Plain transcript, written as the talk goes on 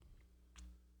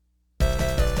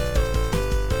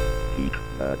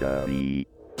Academy.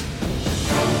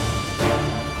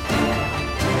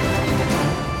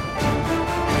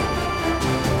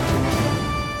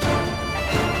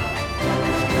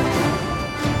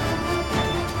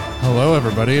 Hello,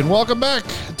 everybody, and welcome back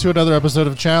to another episode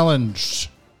of Challenge.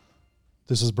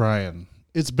 This is Brian.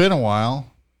 It's been a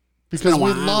while because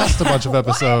we lost a bunch of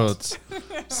episodes.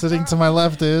 Sitting to my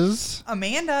left is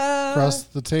Amanda. Across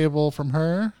the table from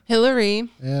her, Hillary.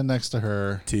 And next to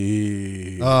her,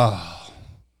 T.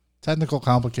 Technical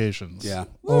complications. Yeah.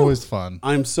 Always fun.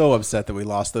 I'm so upset that we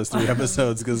lost those 3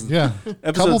 episodes because Yeah.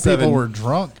 A couple people were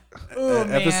drunk.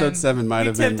 Episode 7 might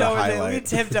have been the highlight. We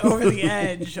tipped over the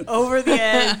edge. Over the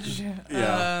edge.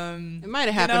 Yeah. It might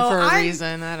have happened for a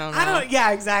reason. I don't know.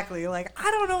 Yeah, exactly. Like, I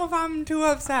don't know if I'm too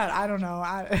upset. I don't know.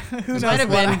 Who knows? Might have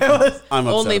what been I was. I'm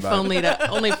upset only about it.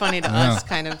 only funny to us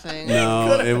kind of thing.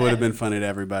 No, it would have been funny to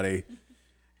everybody.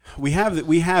 We have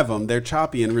them. They're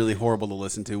choppy and really horrible to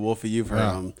listen to. Wolfie, you've heard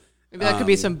them. Maybe that could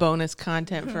be some bonus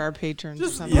content for our patrons or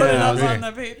Just something. put it Yeah, up maybe. on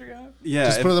the Patreon. Yeah.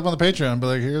 Just put it up on the Patreon and be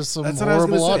like, here's some That's what I was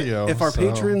horrible going to say. audio. If our So-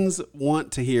 patrons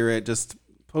want to hear it, just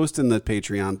post in the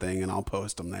Patreon thing and I'll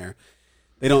post them there.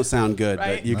 They don't sound good,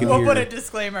 Right? but you can we'll hear put a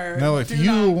disclaimer. No, if Do you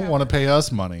not want to pay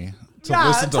us money to Yeah,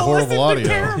 listen to horrible audio,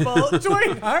 terrible,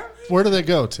 join our. where do they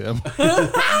go, Tim?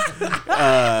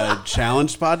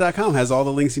 ChallengePod.com has all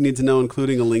the links you need to know,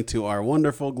 including a link to our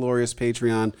wonderful, glorious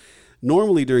Patreon.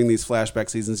 Normally during these flashback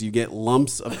seasons, you get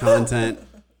lumps of content,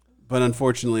 but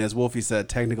unfortunately, as Wolfie said,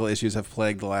 technical issues have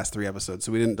plagued the last 3 episodes,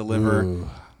 so we didn't deliver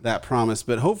that promise,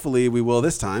 but hopefully we will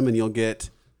this time, and you'll get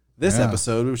this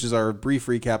episode, which is our brief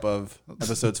recap of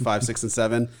episodes 5, 6, and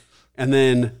 7, and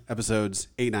then episodes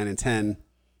 8, 9, and 10.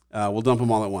 We'll dump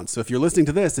them all at once. So if you're listening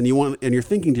to this and you're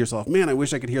thinking to yourself, man, I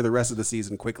wish I could hear the rest of the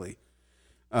season quickly,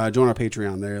 join our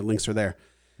Patreon. There, links are there.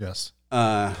 Yes.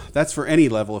 That's for any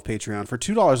level of Patreon. For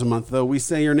 $2 a month, though, we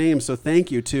say your name. So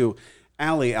thank you to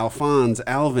Allie, Alphonse,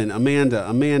 Alvin, Amanda,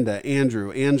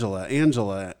 Andrew,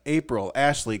 Angela, April,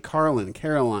 Ashley, Carlin,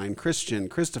 Caroline, Christian,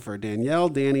 Christopher, Danielle,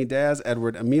 Danny, Daz,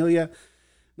 Edward, Amelia.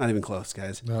 Not even close,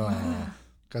 guys.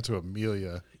 Got to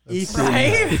Amelia. Ethan.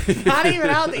 Right? Not even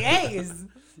out the A's.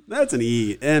 That's an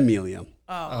E. Amelia.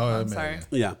 I'm sorry.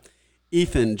 Yeah.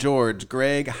 Ethan, George,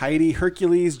 Greg, Heidi,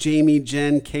 Hercules, Jamie,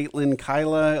 Jen, Caitlin,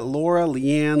 Kyla, Laura,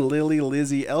 Leanne, Lily,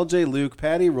 Lizzie, LJ, Luke,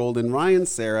 Patty, Rolden, Ryan,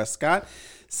 Sarah, Scott,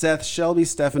 Seth, Shelby,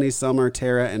 Stephanie, Summer,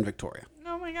 Tara, and Victoria.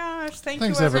 Oh my gosh.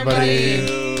 Thanks, you, everybody.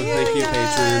 Thank you,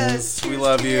 patrons. We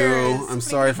love you. Cheers. I'm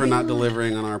sorry for not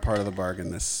delivering on our part of the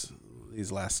bargain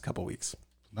these last couple weeks.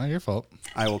 Not your fault.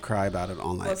 I will cry about it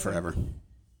all night Listen. forever.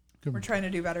 We're trying to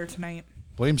do better tonight.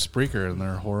 Blame Spreaker and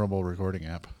their horrible recording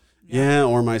app. Yeah,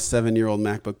 or my 7-year-old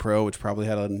MacBook Pro, which probably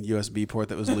had a USB port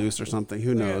that was loose or something.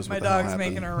 Who knows? My what the hell dog's happened.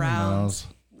 making her Who rounds.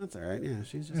 knows? That's all right. Yeah,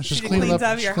 she's Yeah, just. she's She cleaning cleans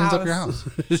up, up she your cleans up your house.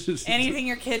 house. Anything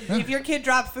your kid, if your kid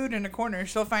dropped food in a corner,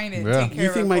 she'll find it. Yeah. Take care You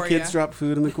of think it my for kids you. drop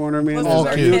food in the corner, man? Listen, All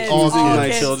our kids, all accusing kids.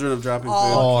 my children of dropping All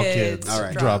food. All kids kids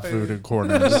drop drop food food. in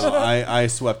corners. No, I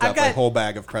swept up a got- whole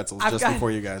bag of pretzels just before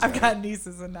you guys. I've got got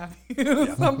nieces and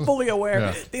nephews. I'm fully aware.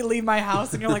 Yeah. They leave my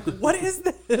house, and you're like, "What is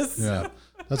this?" Yeah.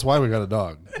 That's why we got a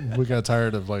dog. We got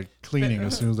tired of like cleaning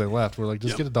as soon as they left. We're like,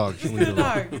 just get a dog. She'll leave it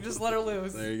alone. No, you just let her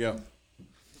loose. There you go.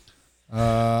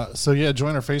 So yeah,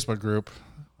 join our Facebook group.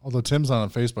 Although Tim's not on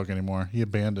Facebook anymore. He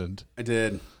abandoned. I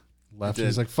did. Left. did.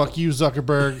 He's like, fuck you,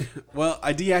 Zuckerberg. Well,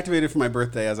 I deactivated for my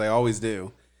birthday, as I always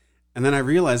do. And then I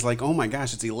realized, like, oh my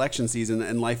gosh, it's election season,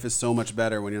 and life is so much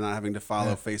better when you're not having to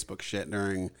follow Facebook shit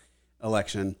during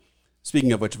election.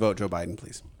 Speaking of which, vote Joe Biden,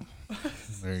 please.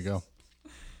 There you go.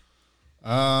 Yeah,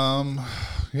 I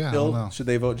don't Bill, know. should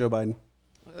they vote Joe Biden?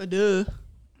 Duh.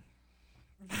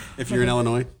 If you're in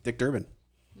Illinois, Dick Durbin.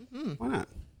 Why not?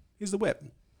 He's the whip.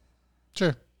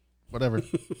 Sure. Whatever.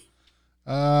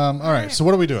 All right. So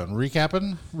what are we doing?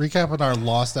 Recapping our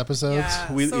lost episodes?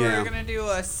 Yeah. We- so yeah. we're gonna do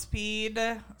a speed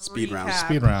round. recap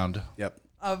Speed round. Yep.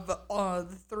 of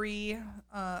the 3.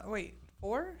 Wait,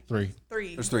 4? 3.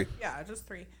 3. There's 3. Yeah, just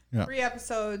 3. Yeah. 3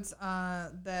 episodes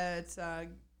that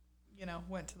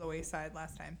went to the wayside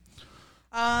last time.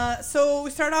 So we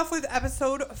start off with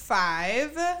episode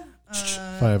 5.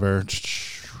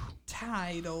 Fiverr.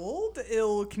 Titled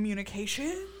Ill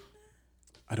Communication.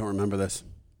 I don't remember this.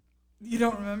 You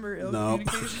don't remember Ill No.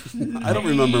 Communication? I don't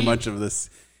remember much of this.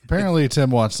 Apparently, Tim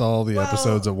watched all the Well,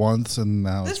 episode at once, and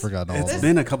now he's this- forgotten all of It's them.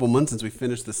 been a couple months since we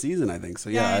finished the season, I think. So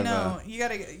Yeah, yeah, I know. You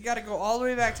gotta go all the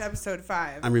way back to episode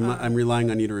 5. I'm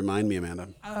relying on you to remind me, Amanda.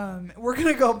 We're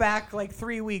gonna go back like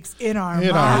 3 weeks in our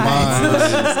In minds. our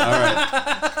minds. All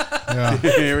right. Yeah.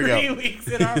 Here we go. 3 weeks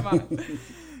in our minds.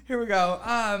 Here we go.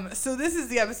 So this is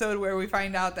the episode where we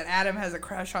find out that Adam has a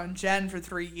crush on Jen for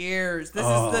 3 years. This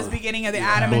is the beginning of the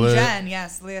Adam and Jen.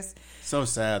 Yes. So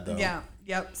sad though. Yeah.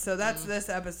 Yep. So that's this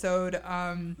episode.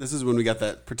 This is when we got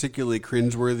that particularly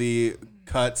cringeworthy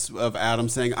cuts of Adam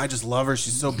saying, "I just love her.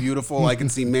 She's so beautiful. I can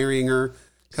see marrying her."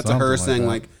 Cut to her saying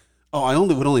like, "Oh, I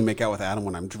would only make out with Adam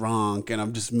when I'm drunk and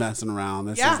I'm just messing around.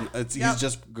 He's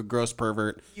just a gross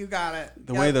pervert." You got it.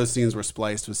 The way those scenes were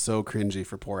spliced was so cringy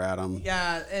for poor Adam.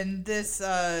 Yeah, and this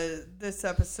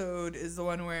episode is the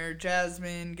one where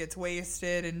Jasmine gets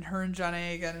wasted and her and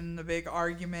Johnny get in a big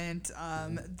argument.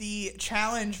 The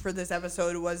challenge for this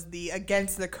episode was the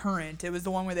against the current. It was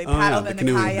the one where they paddled in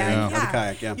the kayak. The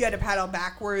kayak. You had to paddle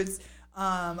backwards.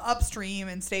 Upstream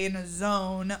and stay in a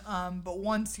zone, but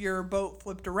once your boat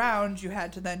flipped around, you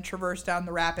had to then traverse down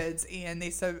the rapids, and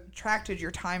they subtracted your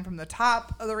time from the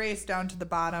top of the race down to the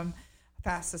bottom.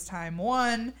 Fastest time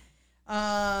won.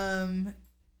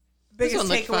 Biggest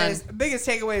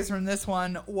takeaways from this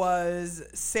one was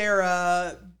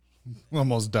Sarah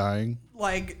almost dying,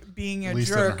 like being a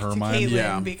jerk to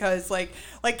Caitlin because like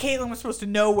Caitlin was supposed to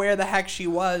know where the heck she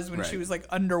was when she was like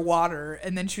underwater,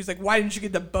 and then she was like, "Why didn't you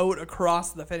get the boat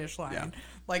across the finish line?" Yeah.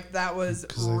 Like that was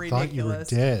ridiculous. I thought you were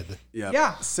dead.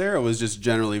 Yeah. Sarah was just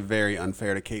generally very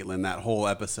unfair to Caitlin that whole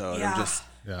episode. Yeah. Of just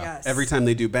every time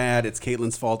they do bad, it's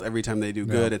Caitlin's fault. Every time they do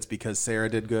good, it's because Sarah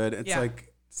did good. It's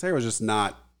like Sarah was just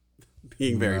not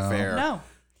being very fair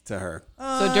to her.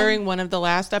 So during one of the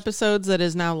last episodes that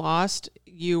is now lost,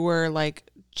 you were like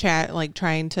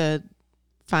trying to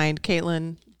find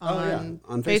Caitlin on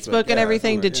Facebook and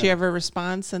everything. Did she ever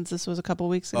respond since this was a couple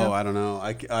weeks ago? Oh, I don't know.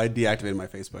 I deactivated my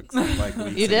Facebook like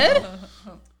weeks You did? ago.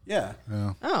 Yeah.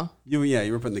 Oh. You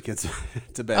were putting the kids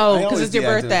to bed. Oh, because it's your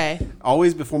birthday.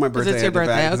 Always before my birthday. It's your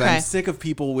birthday. Okay. I'm sick of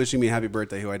people wishing me happy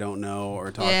birthday who I don't know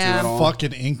or talk to at all.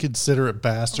 Fucking inconsiderate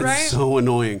bastards. Right? It's so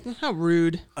annoying. How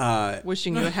rude.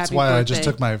 Wishing you a happy birthday. That's why I just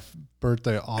took my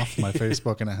birthday off my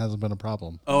Facebook and it hasn't been a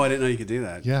problem. Oh, I didn't know you could do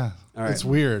that. Yeah. All right. It's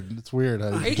weird. Or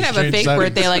you can have a fake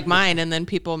birthday like mine, and then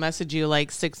people message you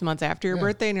like 6 months after your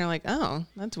birthday, and you're like, "Oh,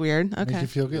 that's weird." Okay. Make you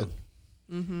feel good.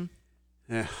 Mm-hmm.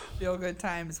 Yeah. Feel good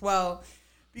times. Well,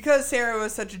 because Sarah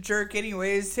was such a jerk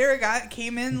anyways, Sarah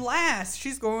came in last.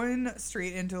 She's going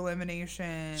straight into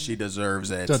elimination. She deserves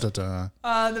it.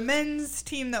 The men's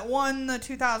team that won the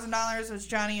 $2,000 was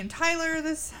Johnny and Tyler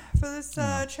for this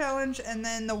challenge. And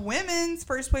then the women's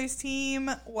first place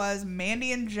team was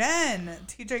Mandy and Jen.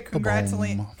 TJ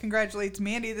congratulates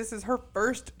Mandy. This is her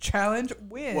first challenge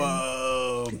win.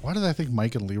 Whoa. Why did I think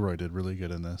Mike and Leroy did really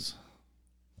good in this?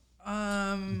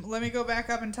 Let me go back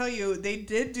up and tell you, they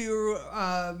did do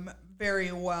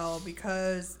very well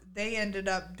because they ended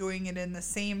up doing it in the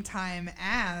same time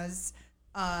as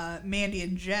Mandy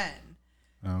and Jen.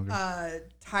 Oh, okay.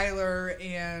 Tyler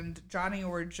and Johnny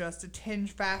were just a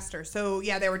tinge faster. So,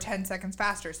 yeah, they were 10 seconds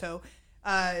faster. So,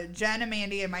 Jen and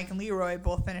Mandy and Mike and Leroy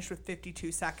both finished with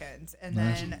 52 seconds. And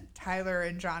then Tyler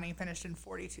and Johnny finished in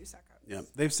 42 seconds. Yeah,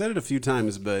 they've said it a few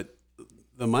times, but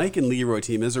the Mike and Leroy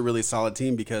team is a really solid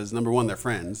team because number one, they're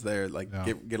friends. They're like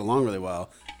get along really well.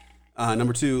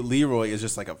 Number two, Leroy is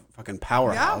just like a fucking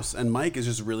powerhouse, and Mike is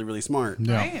just really, really smart.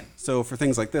 Yeah. Right. So for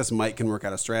things like this, Mike can work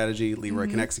out a strategy. Leroy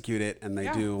can execute it, and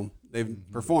they've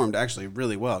performed actually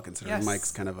really well considering Mike's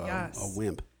kind of a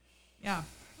wimp. Yeah.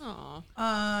 Aww.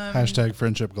 Hashtag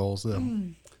friendship goals though.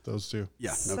 Those two.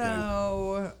 Yeah.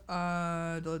 No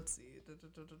kidding. Let's see.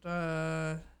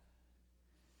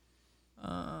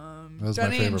 That was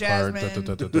Johnny my and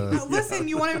favorite part. Listen,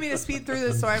 you wanted me to speed through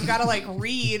this, so I've got to like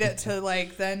read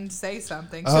to then say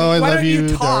something. So I why love don't you,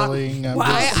 talk? darling.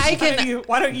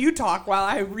 Why don't you talk while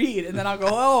I read, and then I'll go,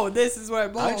 oh, this is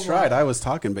what blah, blah, I tried. I was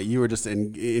talking, but you were just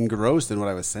engrossed in what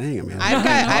I was saying. I mean,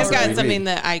 I've got something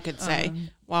that I could say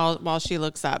while she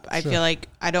looks up. I feel like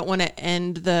I don't want to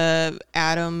end the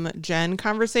Adam Jen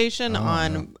conversation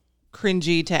on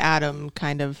cringy to Adam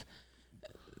kind of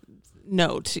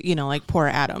note, like poor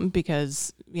Adam,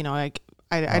 because like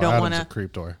I don't want to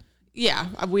creep door.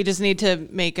 Yeah, we just need to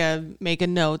make a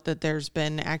note that there's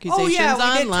been accusations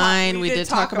online. We did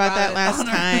talk about that last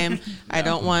time. I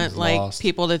don't want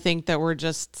people to think that we're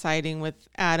just siding with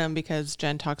Adam because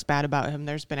Jen talks bad about him.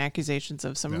 There's been accusations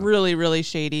of some really, really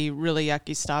shady, really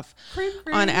yucky stuff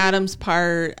on Adam's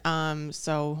part.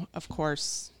 So of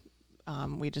course,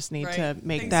 we just need to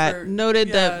make that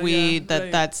noted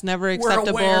that's never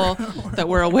acceptable. That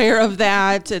we're aware of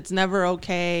that. It's never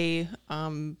okay.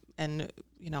 And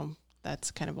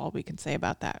that's kind of all we can say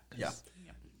about that. Yeah.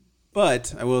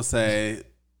 But I will say,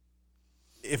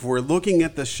 if we're looking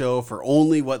at the show for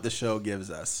only what the show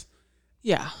gives us,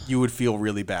 Yeah. You would feel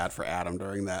really bad for Adam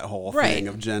during that whole thing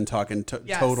of Jen talking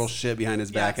total shit behind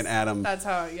his back, and Adam. That's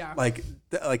how,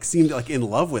 like seemed like in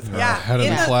love with her. Yeah. Head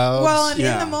in the clouds. Well, and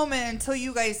in the moment, until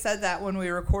you guys said that when we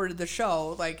recorded the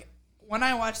show, like when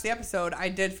I watched the episode, I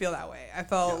did feel that way. I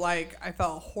felt I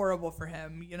felt horrible for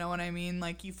him. You know what I mean?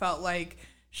 Like you felt like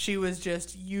she was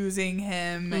just using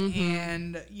him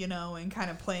and, you know, and kind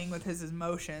of playing with his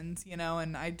emotions, you know,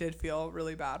 and I did feel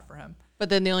really bad for him. But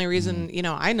then the only reason, you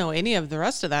know, I know any of the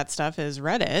rest of that stuff is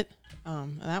Reddit.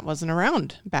 That wasn't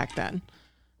around back then.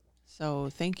 So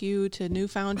thank you to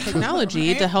newfound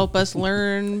technology to help us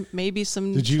learn maybe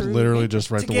some. Did you literally just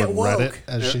write the word woke. Reddit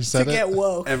as she said to it? get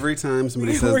woke. Every time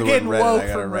somebody says the word Reddit, I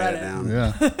gotta write it down.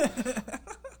 Yeah.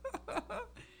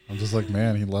 I'm just like,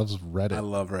 man, he loves Reddit. I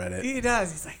love Reddit. He does.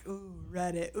 He's like, ooh,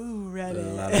 Reddit. Ooh,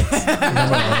 Reddit. Love it.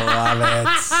 I love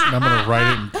it. And I'm going to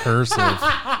write it in cursive.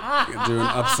 Do an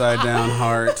upside down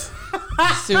heart.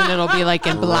 Soon it'll be like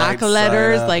in black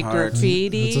letters, like heart.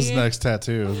 graffiti. It's his next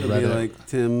tattoo. Is It'll be Reddit. like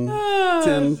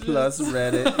Tim plus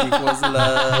Reddit equals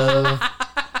love.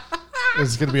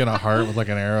 It's going to be in a heart with like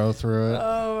an arrow through it.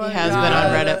 Oh, He has been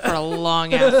on Reddit for a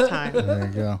long ass time. There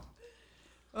you go.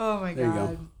 Oh my There you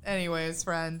god. go. Anyways,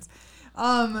 friends.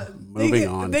 Moving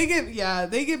on. They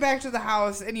get back to the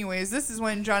house anyways. This is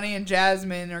when Johnny and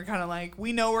Jasmine are kind of like,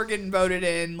 we know we're getting voted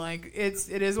in. Like it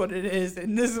is what it is.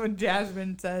 And this is when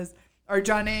Jasmine says, or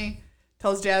Johnny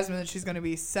tells Jasmine that she's going to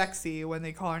be sexy when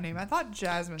they call her name. I thought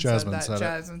Jasmine said that.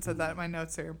 Jasmine said that. My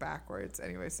notes are backwards.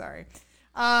 Anyway, sorry.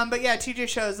 But yeah, TJ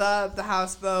shows up. The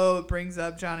house vote brings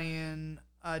up Johnny and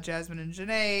Jasmine and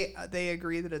Janae. They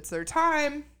agree that it's their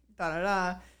time.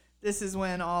 This is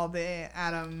when all the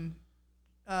Adam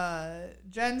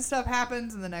Jen stuff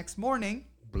happens in the next morning.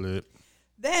 Blip.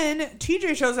 Then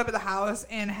TJ shows up at the house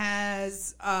and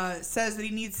has says that he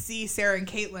needs to see Sarah and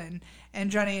Caitlin and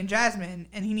Johnny and Jasmine,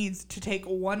 and he needs to take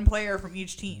one player from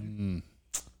each team.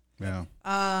 Yeah.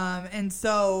 And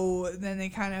so then they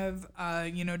kind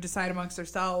of decide amongst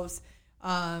themselves.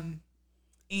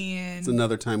 And it's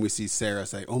another time we see Sarah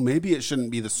say, "Oh, maybe it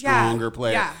shouldn't be the stronger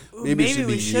player. Yeah. Maybe it should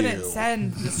be we shouldn't you."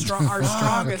 send our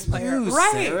strongest player." You,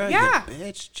 right? Sarah, yeah. you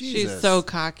bitch. Jesus. She's so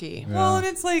cocky. Yeah. Well, and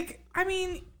it's like, I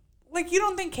mean, like you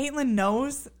don't think Caitlyn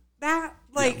knows that?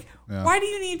 Like, Yeah. why do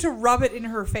you need to rub it in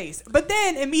her face? But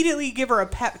then immediately give her a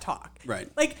pep talk. Right.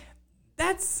 Like,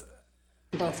 that's.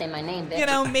 Don't say my name, bitch. You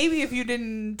know, maybe if you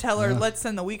didn't tell her, let's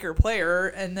send the weaker player,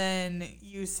 and then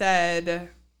you said,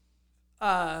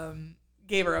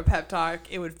 gave her a pep talk,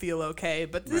 it would feel okay.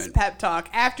 But this pep talk,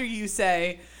 after you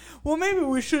say, well, maybe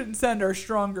we shouldn't send our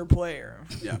stronger player.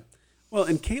 Yeah. Well,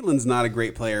 and Caitlyn's not a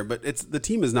great player, but the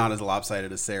team is not as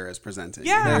lopsided as Sarah is presenting.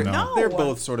 Yeah, they're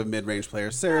both sort of mid-range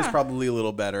players. Sarah's probably a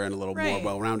little better and a little more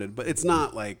well-rounded, but it's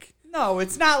not like... No,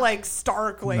 it's not like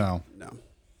stark, like... No.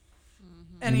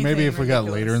 Maybe if we got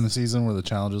later in the season where the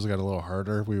challenges got a little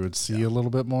harder, we would see a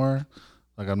little bit more.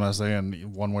 Like, I'm not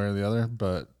saying one way or the other,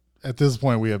 but at this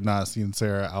point, we have not seen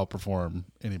Sarah outperform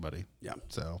anybody. Yeah.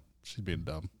 So she's being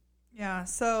dumb. Yeah.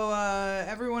 So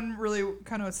everyone really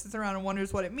kind of sits around and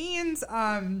wonders what it means.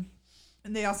 And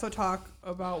they also talk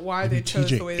about why they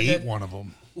chose TJ the way they ate did. one of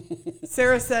them.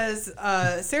 Sarah says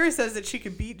that she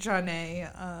could beat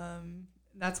Janae.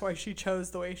 That's why she chose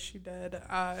the way she did.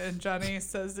 And Johnny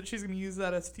says that she's going to use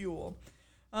that as fuel.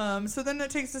 So then it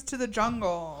takes us to the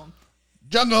jungle.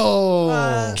 Jungle!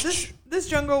 This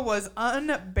jungle was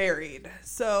unburied.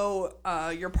 So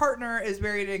your partner is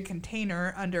buried in a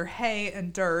container under hay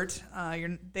and dirt.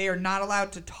 They are not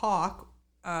allowed to talk.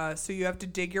 So you have to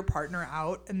dig your partner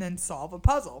out and then solve a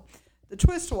puzzle. The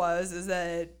twist is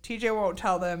that TJ won't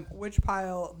tell them which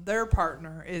pile their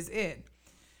partner is in.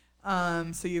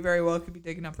 So you very well could be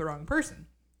digging up the wrong person.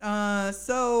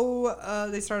 So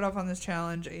they started off on this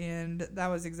challenge, and that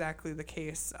was exactly the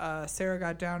case. Sarah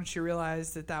got down. She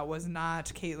realized that was not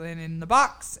Caitlyn in the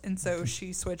box, and so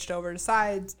she switched over to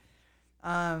sides.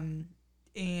 And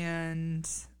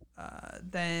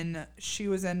then she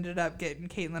ended up getting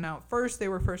Caitlyn out first. They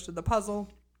were first to the puzzle.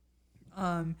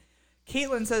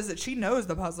 Caitlyn says that she knows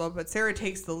the puzzle, but Sarah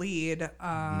takes the lead.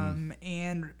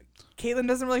 And Caitlyn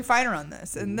doesn't really fight her on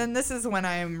this. And then this is when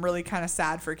I'm really kind of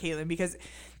sad for Caitlyn, because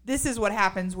this is what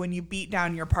happens when you beat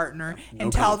down your partner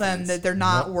and tell them that they're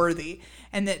not worthy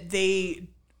and that they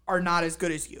are not as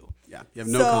good as you. Yeah, you have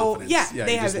no confidence. Yeah,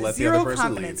 they have zero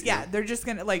confidence. Lead, yeah, they're just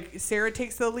going to, like, Sarah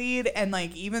takes the lead, and,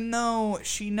 like, even though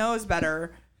she knows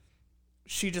better,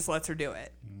 she just lets her do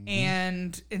it.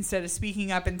 And instead of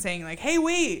speaking up and saying, like, hey,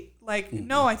 wait, like,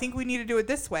 no, I think we need to do it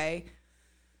this way.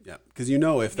 Yeah, because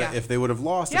if they would have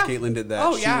lost, if Caitlyn did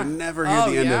that, she would never hear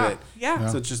the end of it. Yeah.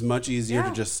 So it's just much easier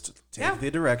to just take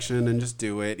the direction and just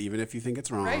do it, even if you think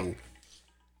it's wrong. Right.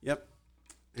 Yep.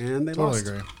 And they Totally lost.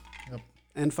 agree. Yep.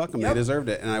 And fuck them. They deserved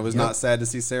it. And I was not sad to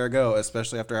see Sarah go,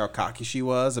 especially after how cocky she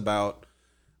was about,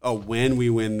 when we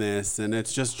win this, and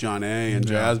it's just John A. and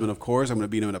Jasmine, of course, I'm going to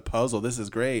beat him in a puzzle. This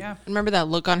is great. Yeah. Remember that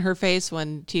look on her face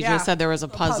when TJ said there was a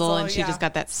puzzle and she just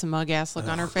got that smug-ass look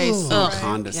on her face? So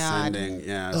condescending. God.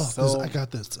 Yeah. So I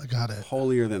got this. I got it.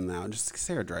 Holier than thou. Just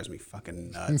Sarah drives me fucking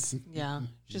nuts. Yeah.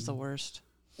 She's the worst.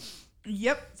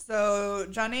 Yep. So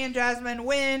Johnny and Jasmine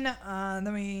win.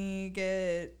 Then we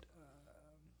get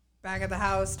back at the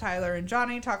house, Tyler and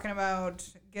Johnny talking about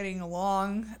getting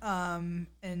along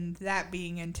and that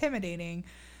being intimidating.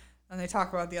 And they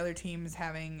talk about the other teams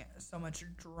having so much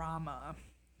drama.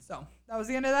 So that was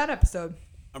the end of that episode.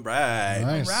 All right.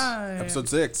 Nice. All right. Episode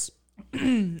 6.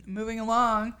 Moving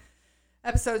along.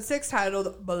 Episode 6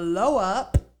 titled Blow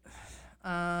Up.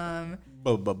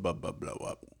 Blow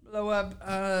up. Blow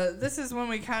Up. This is when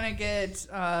we kind of get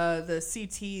the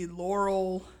CT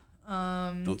Laurel.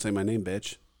 Don't say my name,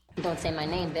 bitch. Don't say my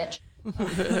name, bitch.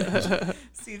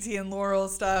 CT and Laurel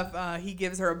stuff. He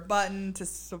gives her a button to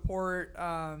support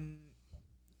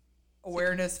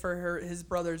awareness for his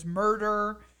brother's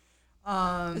murder.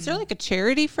 Is there like a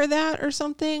charity for that or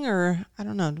something? Or I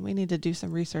don't know. We need to do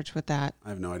some research with that. I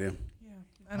have no idea.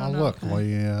 I don't I'll know. look while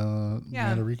you made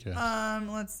a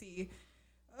recap. Let's see.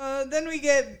 Then we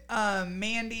get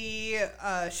Mandy.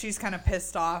 She's kind of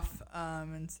pissed off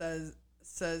and says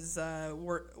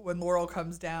when Laurel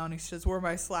comes down, he says, "Where are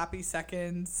my sloppy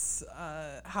seconds?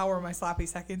 How are my sloppy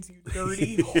seconds, you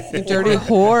dirty whore?" You dirty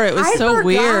whore. It was so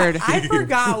weird. I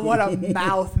forgot what a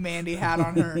mouth Mandy had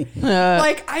on her.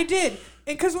 Like, I did.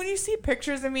 Because when you see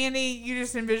pictures of Mandy, you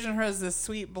just envision her as this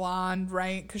sweet blonde,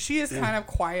 right? Because she is kind of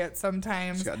quiet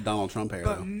sometimes. She's got Donald Trump hair,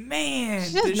 But though. man,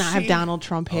 She does not have Donald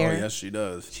Trump hair. Oh, yes, she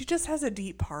does. She just has a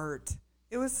deep heart.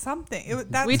 It was something.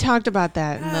 We talked about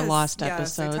that in the Lost yes,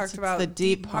 episodes. we talked about the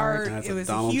deep part. That's It a was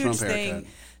Donald a huge Trump thing. haircut.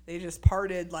 They just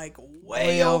parted like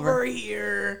way over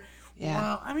here. Yeah.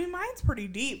 Well, I mean, mine's pretty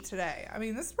deep today. I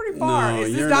mean, this is pretty far. No,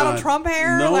 Is this you're Donald not. Trump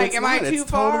hair? No, like, it's am I not. too It's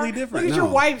far? totally different. Look at your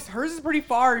No. wife's. Hers is pretty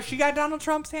far. She got Donald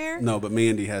Trump's hair. No, but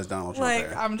Mandy has Donald Trump Like,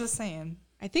 hair. I'm just saying.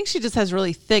 I think she just has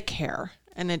really thick hair,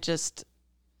 and I don't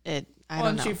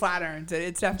And know. she flat irons it.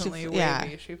 It's definitely wavy. yeah.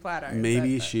 She flat irons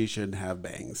Maybe it. she should have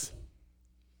bangs.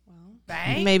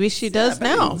 Bang? Maybe she does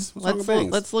now. bangs. What's wrong with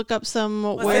bangs? Let's look up some.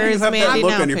 Why Where do you is have that Mandy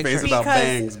look now? on your face pictures. about Because-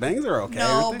 bangs? Bangs are okay. No,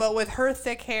 aren't they? but with her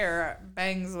thick hair,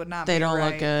 bangs would not They be don't right.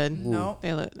 look good. Nope.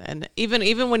 They look, and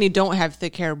even when you don't have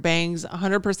thick hair, bangs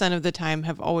 100% of the time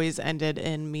have always ended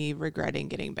in me regretting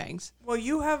getting bangs. Well,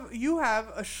 you have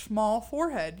a small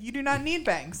forehead. You do not need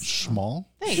bangs. Small?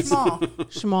 Thanks. Small.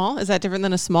 Small? Is that different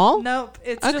than a small? Nope.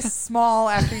 It's Okay. just small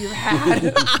after you've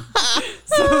had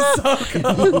some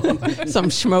Some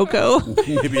schmoko.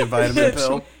 Maybe a vitamin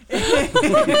pill.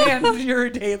 and your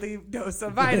daily dose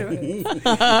of vitamins.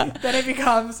 Then it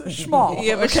becomes small.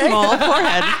 You have a small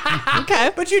forehead.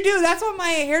 Okay. But you do. That's what my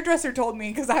hairdresser told me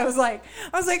because I was like,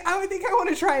 I would think I want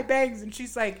to try bangs, and she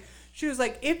was like,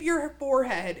 if your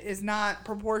forehead is not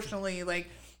proportionally like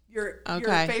your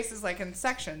face is like in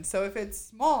sections. So if it's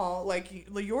small, like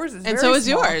yours is, And very so is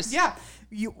small. yours. Yeah,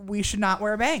 we should not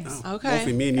wear bangs. Oh, Okay.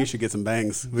 Wolfie, me and you should get some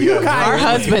bangs. Our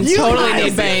husbands You totally guys-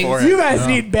 need bangs. for it. You guys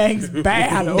need bangs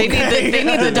bad. They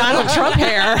need the Donald Trump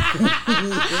hair.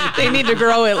 They need to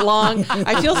grow it long.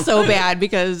 I feel so bad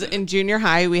because in junior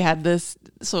high we had this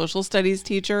social studies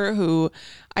teacher who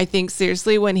I think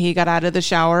seriously when he got out of the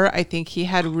shower, I think he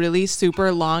had really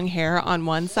super long hair on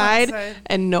one side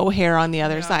and no hair on the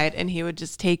other side, and he would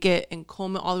just take it and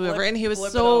comb it all the way over. And he was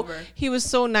flip it so over. he was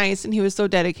so nice and he was so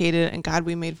dedicated, and God,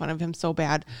 we made fun of him so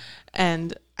bad.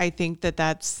 And I think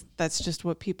that's just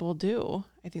what people do.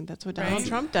 I think that's what Donald Right?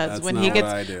 Trump does That's when not he what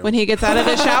I do. gets when he gets out of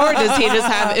the shower. Does he just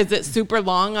have? Is it super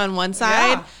long on one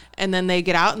side, Yeah. and then they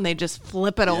get out and they just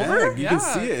flip it Yeah, over? you can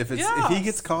see it. If he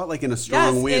gets caught like in a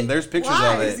strong Yes, wind, it there's pictures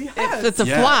flies, of it. yes. It's a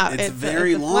flap. It's a-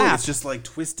 very a long. flap. It's just like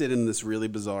twisted in this really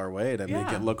bizarre way to make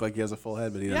Yeah. it look like he has a full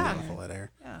head, but he doesn't Yeah. have a full head of hair.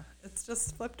 Yeah, it's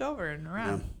just flipped over and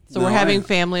around. So No, we're having I-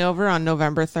 family over on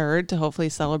November 3rd to hopefully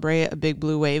celebrate a big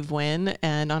Blue Wave win.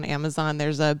 And on Amazon,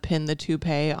 there's a pin the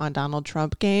toupee on Donald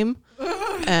Trump game.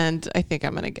 And I think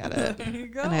I'm going to get it. There you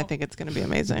go. And I think it's going to be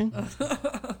amazing.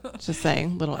 Just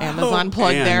saying, little Amazon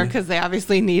plug And- there because they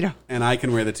obviously need And I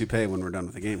can wear the toupee when we're done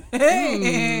with the game. Hey,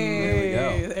 There we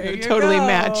go. there you totally go.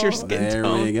 match your skin There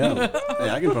tone. we go.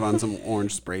 Hey, I can put on some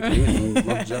orange spray paint and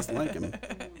look just like him.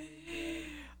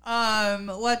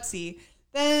 Let's see.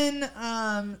 Then,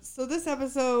 so this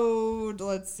episode,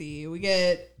 let's see, we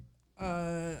get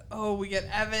Evan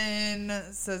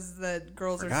says that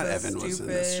girls Forgot are so Evan was in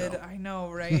this stupid. show. I know,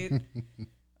 right?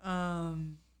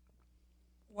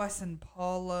 Wes and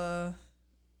Paula.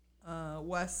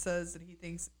 Wes says that he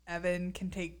thinks Evan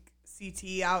can take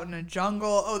CT out in a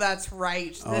jungle. Oh, that's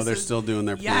right. They're still doing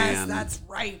their plan. Yes, that's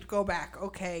right. Go back.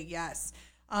 Okay, yes.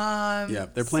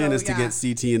 Their plan is to get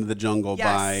CT into the jungle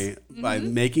by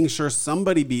making sure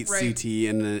somebody beats CT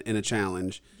in a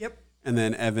challenge. Yep. And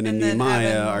then Evan and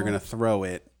Nehemiah are going to throw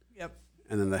it. Yep.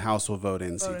 And then the house will vote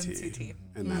in CT.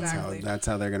 And that's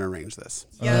how they're going to arrange this.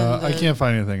 I can't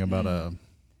find anything about a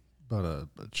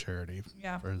charity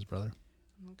for his brother.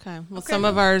 Okay. Well, some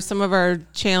of our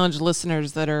challenge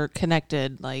listeners that are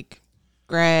connected, like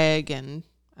Greg and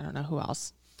I don't know who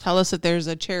else, tell us if there's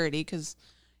a charity because,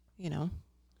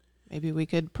 maybe we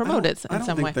could promote it in some way. I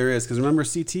don't think there is because remember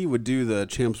CT would do the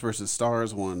Champs versus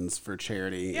Stars ones for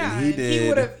charity. Yeah, and he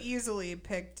would have easily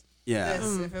picked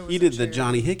this if it was he did the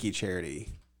Johnny Hickey charity.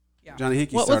 Yeah. Johnny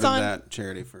Hickey started that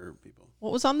charity for people.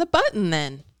 What was on the button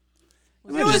then?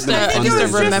 It was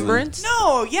just a remembrance.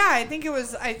 No, yeah, I think it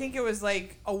was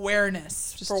like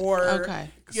awareness for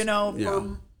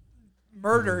for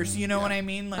murders. You know what I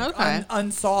mean? Like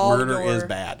unsolved. Murder is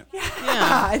bad. Yeah,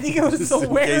 I think it was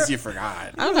in case you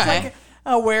forgot. Okay. It was like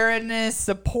awareness,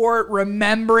 support,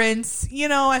 remembrance.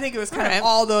 I think it was kind of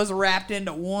all those wrapped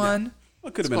into one. Yeah. Well,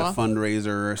 it could have been a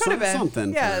fundraiser or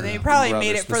something. Yeah, they probably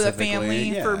made it for the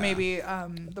family, for maybe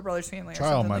the brother's family.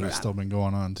 Trial might have still been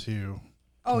going on too.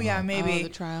 Oh yeah, maybe the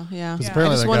trial. Yeah, because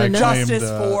apparently that guy claimed justice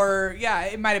for. Yeah,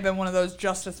 it might have been one of those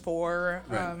justice for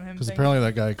him. Because apparently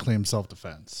that guy claimed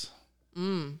self-defense.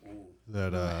 That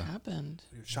what happened?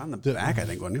 He was shot in the back, I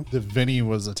think, wasn't he? That Vinny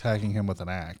was attacking him with an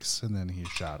axe, and then he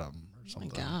shot him or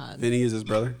something. Oh my God, Vinny is his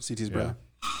brother, CT's brother.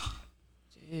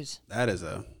 Jeez, that is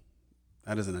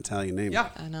an Italian name. Yeah,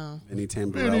 I know. Vinny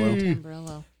Tamburello.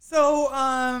 Tamburello.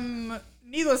 So,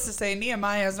 needless to say,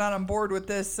 Nehemiah is not on board with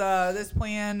this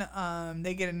plan.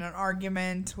 They get in an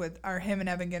argument him and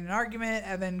Evan get in an argument.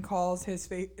 Evan calls his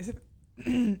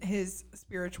his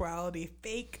spirituality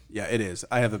fake. Yeah, it is.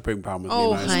 I have a big problem with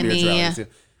Nehemiah's spirituality too.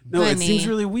 No, it seems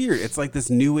really weird. It's like this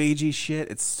new agey shit.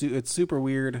 It's super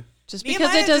weird. Just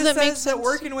because it doesn't make sense. That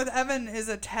working with Evan is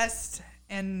a test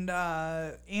and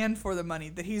for the money.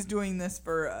 That he's doing this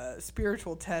for a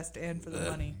spiritual test and for the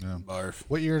money. Yeah. Barf.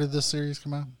 What year did this series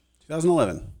come out?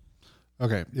 2011.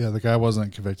 Okay, yeah, the guy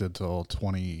wasn't convicted till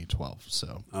 2012.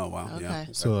 So. Oh wow, okay. yeah.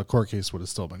 So the court case would have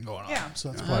still been going on. Yeah. So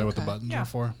that's probably what the buttons are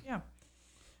for. Yeah.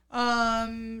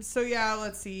 So yeah,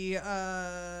 let's see.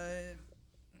 The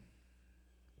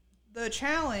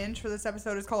challenge for this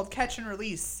episode is called Catch and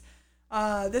Release.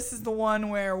 This is the one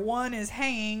where one is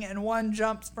hanging and one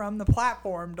jumps from the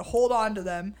platform to hold on to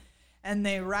them, and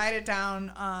they ride it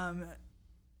down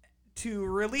to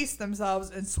release themselves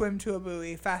and swim to a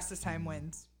buoy. Fastest time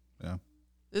wins. Yeah.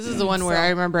 This is the one where I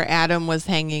remember Adam was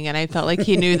hanging, and I felt like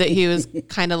he knew that he was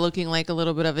kind of looking like a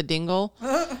little bit of a dingle.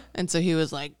 And so he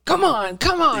was like, come on,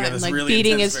 and like really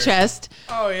beating his chest.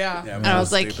 Oh, yeah. And I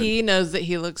was like, he knows that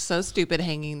he looks so stupid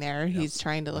hanging there. Yep. He's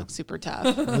trying to look super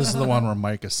tough. This is the one where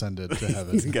Mike ascended to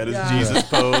heaven. He's got his Jesus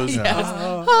pose.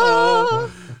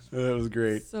 That was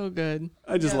great. So good.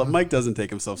 I just love Mike does't take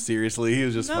himself seriously. He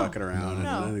was just fucking around. And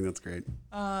I think that's great.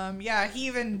 He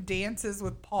even dances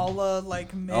with Paula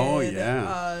like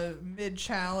mid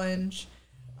challenge.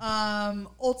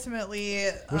 Ultimately,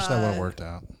 wish that would have worked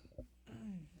out.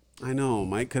 I know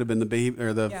Mike could have been the baby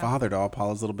or the father to all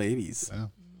Paula's little babies. Yeah.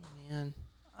 Man.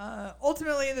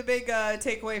 Ultimately, the big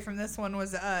takeaway from this one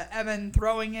was Evan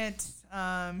throwing it.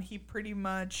 He pretty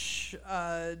much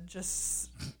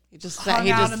He just hung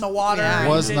out in the water. Yeah.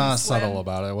 Was not subtle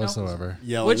about it whatsoever.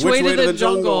 Yelling, which way to the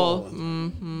jungle?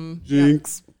 Mm-hmm.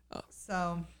 Jinx.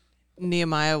 So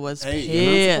Nehemiah was pissed.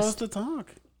 You're not supposed to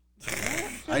talk.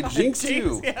 I jinxed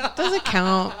you. Yeah. Doesn't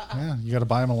count. Yeah, you got to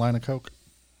buy him a line of Coke.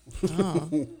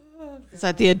 Oh. Is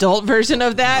that the adult version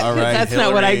of that? All right, that's Hillary,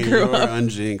 not what I grew you up.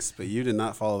 Unjinxed, but you did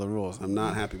not follow the rules. I'm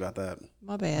not happy about that.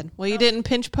 My bad. Well, you didn't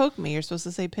pinch poke me. You're supposed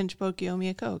to say pinch poke, you owe me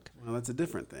a Coke. Well, that's a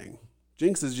different thing.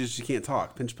 Jinx is just you can't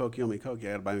talk. Pinch poke, you owe me a Coke. You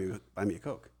got to buy me a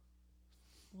Coke.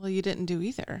 Well, you didn't do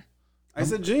either. I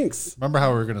said jinx. Remember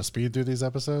how we were going to speed through these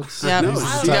episodes? Yeah, no,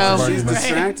 she's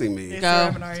distracting me. We're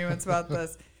having arguments about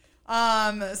this.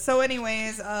 So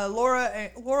anyways,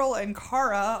 Laurel and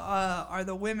Cara are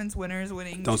the women's winners,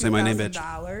 winning Don't say my name, bitch.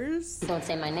 Don't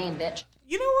say my name, bitch.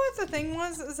 You know what the thing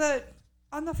was is that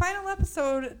on the final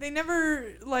episode they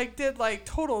never did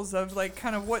totals of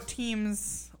kind of what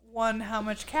teams won how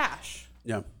much cash.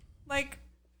 Yeah.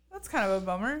 That's kind of a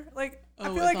bummer. I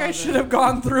feel like I should have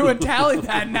gone through and tallied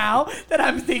that now that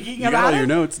I'm thinking about it. You got all your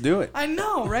notes. Do it. I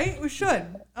know, right? We should.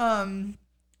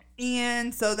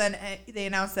 And so then they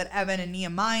announced that Evan and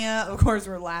Nehemiah, of course,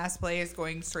 were last place,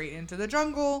 going straight into the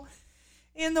jungle.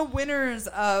 And the winners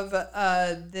of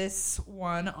this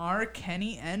one are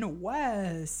Kenny and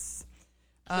Wes.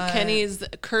 Kenny's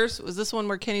curse, was this one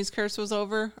where Kenny's curse was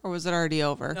over, or was it already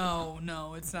over?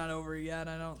 No, it's not over yet,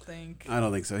 I don't think. I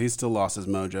don't think so. He still lost his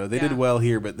mojo. They did well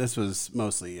here, but this was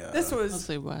mostly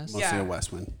mostly Wes. Mostly a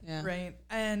Wes win. Yeah. Right.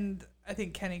 And I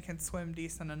think Kenny can swim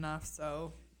decent enough,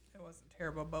 so it wasn't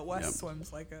terrible. But Wes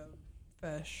swims like a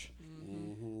fish.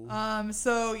 Mm-hmm.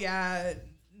 So yeah,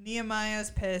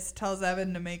 Nehemiah's pissed, tells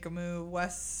Evan to make a move.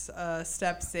 Wes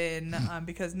steps in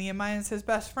because Nehemiah's his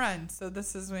best friend. So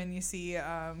this is when you see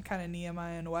kind of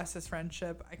Nehemiah and Wes's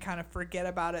friendship. I kind of forget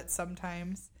about it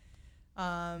sometimes,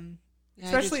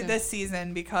 especially this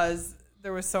season because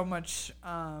there was so much,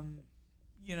 kind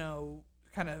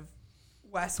of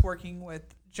Wes working with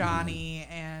Johnny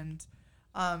and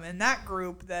that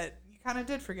group that you kind of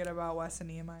did forget about Wes and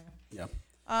Nehemiah. Yeah.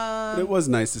 But it was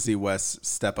nice to see Wes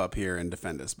step up here and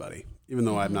defend his buddy. Even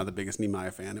though I'm not the biggest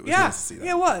Nehemiah fan, it was nice to see that.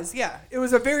 It was. Yeah, it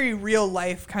was a very real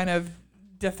life kind of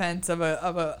defense of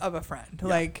a friend,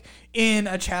 like in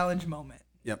a challenge moment.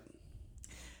 Yep.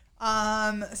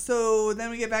 So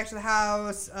then we get back to the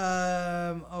house.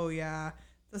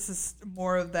 This is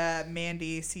more of that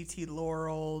Mandy CT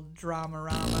Laurel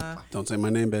drama-rama. Don't say my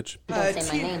name, bitch. Don't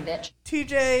say my name, bitch.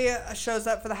 TJ shows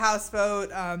up for the house vote.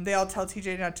 They all tell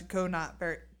TJ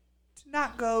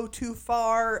not go too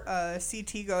far.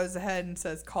 CT goes ahead and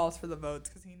says calls for the votes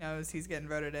because he knows he's getting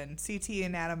voted in. CT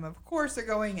and Adam, of course, are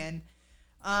going in.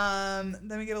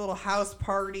 Then we get a little house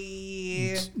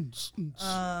party.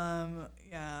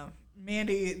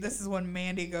 Mandy. This is when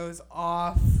Mandy goes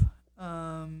off.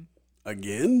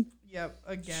 Again? Yep,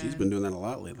 again. She's been doing that a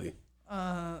lot lately.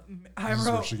 I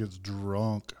So wrote she gets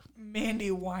drunk.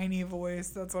 Mandy whiny voice.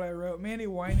 That's what I wrote. Mandy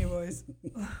whiny voice.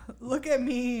 Look at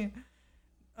me.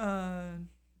 I'm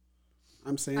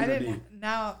saying I didn't.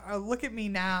 Now look at me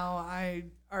now.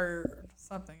 Or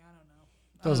something. I don't know.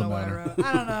 Doesn't What matter. I wrote.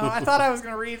 I don't know. I thought I was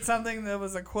gonna read something that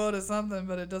was a quote of something,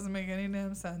 but it doesn't make any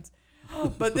damn sense.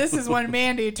 But this is when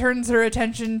Mandy turns her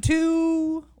attention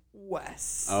to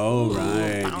Wes. Oh,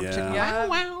 right. Yeah.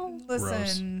 Wow.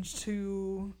 Listen,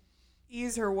 to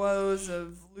ease her woes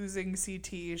of losing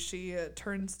CT, she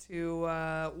turns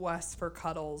to Wes for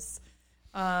cuddles.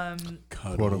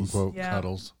 Quote unquote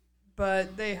cuddles.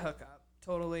 But they hook up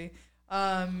totally.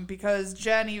 Because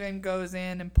Jen even goes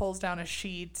in and pulls down a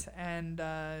sheet and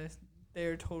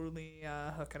they're totally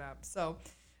hooking up. So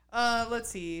let's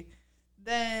see.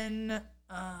 Then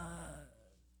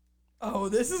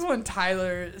this is when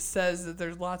Tyler says that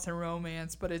there's lots of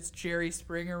romance, but it's Jerry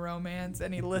Springer romance,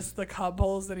 and he lists the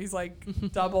couples that he's like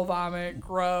double vomit,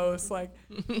 gross. Like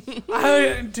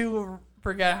I do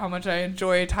forget how much I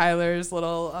enjoy Tyler's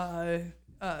little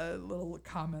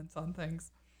comments on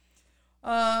things.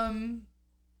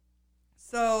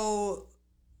 So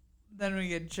then we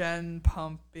get Jen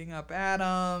pumping up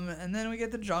Adam, and then we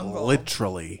get the jungle.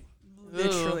 Literally.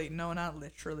 No, not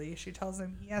literally. She tells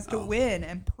him he has to win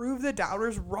and prove the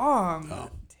doubters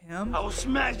wrong. Tim, I will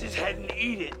smash his head and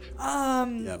eat it.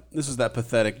 Yep. This is that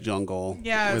pathetic jungle.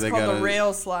 Yeah, it's called the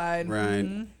rail slide. Right.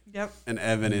 Mm-hmm. Yep. And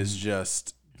Evan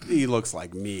is he looks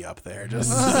like me up there,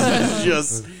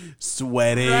 just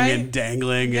sweating and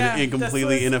dangling and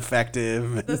completely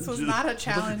ineffective. This was not a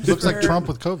challenge. Looks like Trump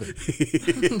with COVID.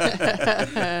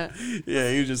 Yeah,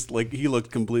 he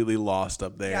looked completely lost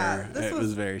up there. Yeah, it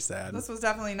was very sad. This was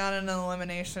definitely not an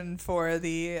elimination for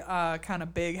the kind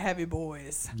of big, heavy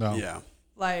boys. No. Yeah.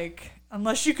 Like,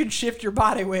 unless you can shift your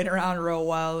body weight around real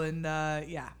well, and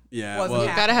Yeah, wasn't well,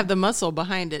 You've got to have the muscle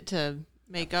behind it to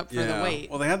make up for the weight.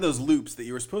 Well, they had those loops that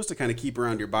you were supposed to kind of keep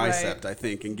around your bicep, I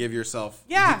think, and give yourself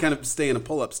you kind of stay in a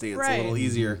pull-up stance a little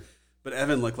easier. But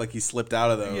Evan looked like he slipped out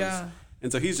of those. Yeah.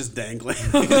 And so he's just dangling.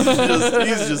 he's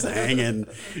just hanging,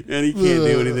 and he can't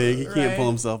do anything. He can't pull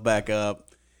himself back up.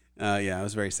 It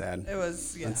was very sad. It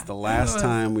was, It's the last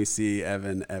time we see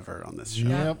Evan ever on this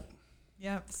show.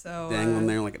 Yep. So dangling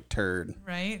there like a turd.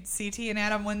 Right. CT and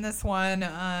Adam win this one.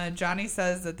 Johnny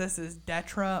says that this is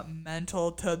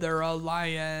detrimental to their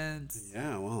alliance.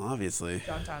 Yeah. Well, obviously.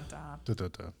 Dun, dun, dun.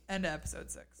 End of episode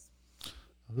 6.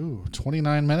 Ooh,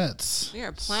 29 minutes. We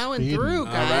are plowing through,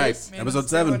 guys. All right. Episode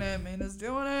 7. Mina's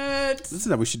doing it. This is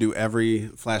how we should do every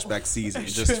flashback season.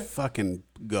 Just fucking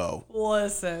go.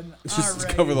 Listen. Just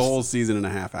cover the whole season in a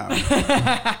half hour.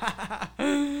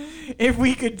 If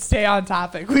we could stay on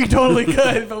topic, we totally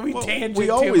could, but we tangent we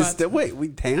too always much. wait. We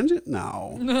tangent?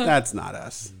 No, that's not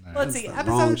us. Let's see.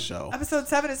 Wrong show. Episode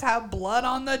 7 is how blood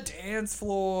on the dance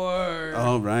floor.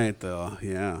 Oh right, though.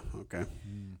 Yeah. Okay.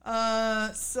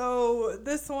 So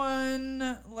this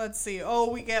one, let's see. Oh,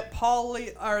 we get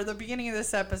the beginning of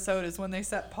this episode is when they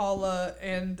set Paula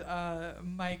and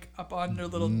Mike up on their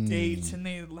little date, and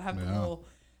they have the little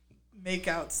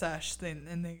make-out sesh thing,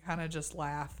 and they kind of just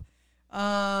laugh.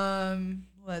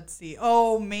 Let's see.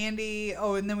 Oh, Mandy.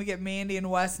 Oh, and then we get Mandy and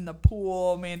Wes in the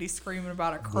pool. Mandy screaming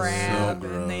about a crab,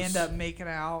 and they end up making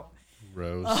out.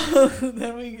 Rose.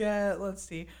 Then we get, let's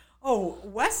see. Oh,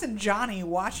 Wes and Johnny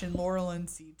watching Laurel and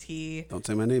CT. Don't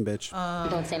say my name, bitch.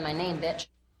 Don't say my name, bitch.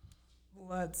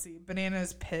 Let's see.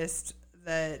 Banana's pissed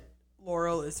that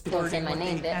Laurel is Don't say flirting my with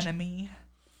name, the bitch. enemy.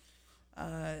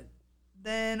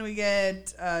 Then we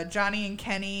get Johnny and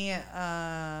Kenny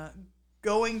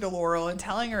going to Laurel and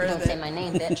telling her Don't say my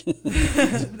name,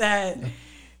 bitch. that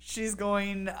she's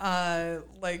going,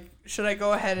 should I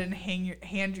go ahead and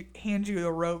hand you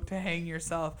a rope to hang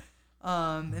yourself?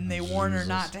 And they warn her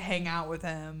not to hang out with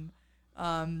him.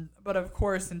 But of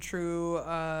course, in true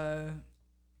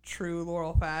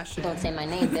Laurel fashion, Don't say my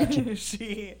name,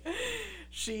 bitch.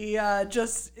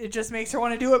 it just makes her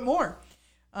want to do it more.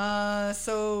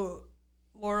 So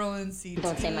Laurel and CT.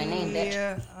 Don't say my name,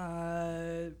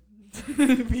 bitch.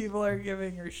 People are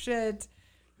giving her shit.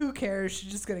 Who cares? She's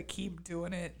just gonna keep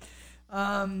doing it.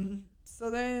 So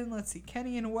then let's see.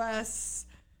 Kenny and Wes.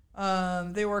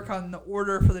 They work on the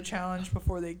order for the challenge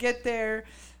before they get there.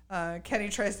 Kenny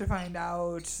tries to find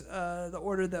out the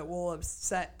order that will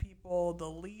upset people the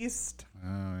least.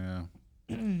 Oh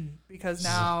yeah. Because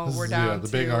now This we're is, down the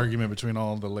to big argument between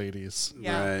all the ladies.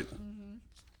 Yeah. Right.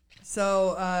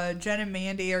 So Jen and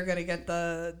Mandy are gonna get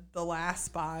the last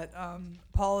spot.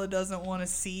 Paula doesn't want to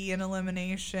see an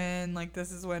elimination. Like,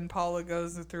 this is when Paula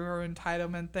goes through her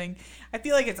entitlement thing. I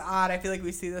feel like it's odd. I feel like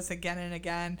we see this again and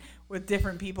again with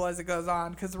different people as it goes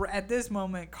on. Because at this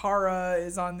moment, Cara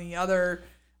is on the other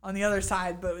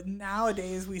side, but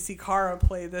nowadays we see Cara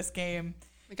play this game.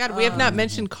 My God, we have not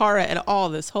mentioned Cara at all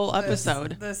this whole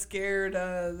episode. The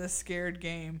scared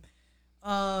game.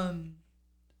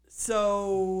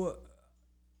 So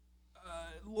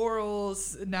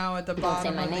Laurel's now at the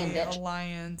bottom of the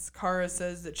alliance. Cara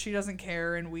says that she doesn't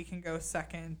care and we can go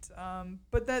second.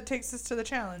 But that takes us to the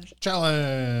challenge.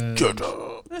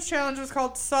 This challenge was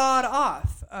called Sawed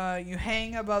Off. You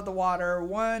hang above the water.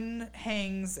 One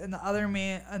hangs, and the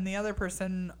other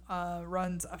person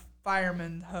runs a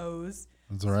fireman hose.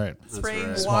 That's right. Spraying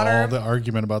That's water. All the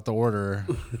argument about the order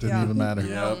didn't even matter.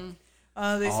 Yep.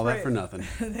 That for nothing.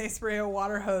 They spray a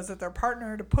water hose at their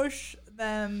partner to push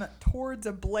them towards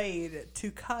a blade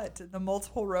to cut the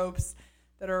multiple ropes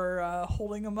that are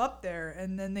holding them up there,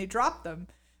 and then they drop them.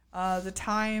 The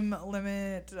time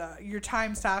limit, your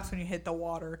time stops when you hit the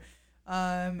water,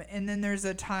 and then there's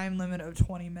a time limit of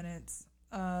 20 minutes.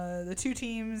 The two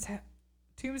teams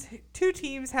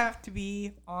have to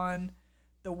be on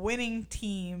the winning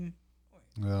team.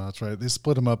 Yeah, that's right. They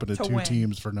split them up into two win.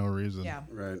 teams for no reason. Yeah.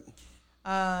 Right.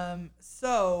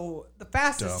 So the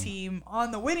fastest team on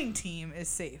the winning team is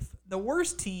safe. The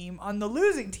worst team on the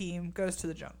losing team goes to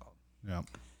the jungle. Yeah.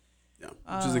 Yeah.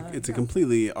 Which is it's a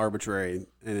completely arbitrary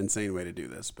and insane way to do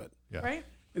this, but Yeah. Right?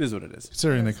 it is what it is.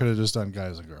 Considering they could have just done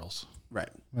guys and girls, Right.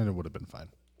 and it would have been fine.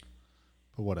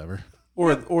 But whatever.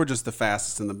 Or just the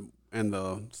fastest and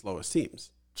the slowest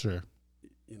teams. Sure.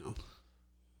 You know.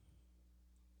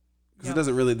 Because it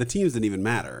doesn't really, the teams didn't even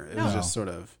matter. It was just sort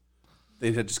of,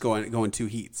 they had just go in two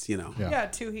heats, you know. Yeah. Yeah,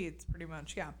 two heats pretty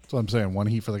much. Yeah. That's what I'm saying. One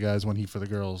heat for the guys, one heat for the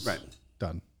girls. Right.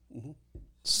 Done.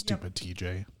 Stupid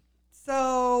TJ.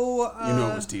 So You know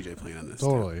it was TJ playing on this.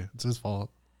 Totally. It's his fault.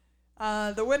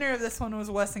 the winner of this one was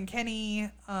Wes and Kenny.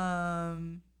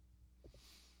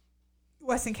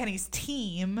 Wes and Kenny's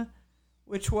team,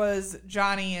 which was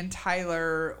Johnny and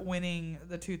Tyler winning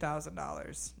the $2,000. I don't know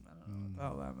what the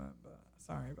hell that meant, but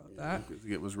sorry about that.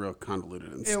 It was real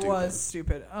convoluted and It stupid. was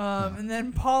stupid. And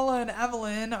then Paula and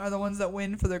Evelyn are the ones that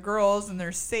win for the girls, and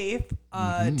they're safe.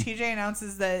 TJ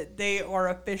announces that they are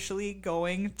officially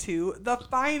going to the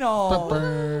final.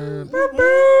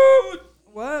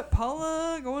 What?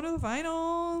 Paula going to the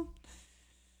final?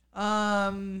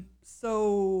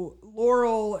 So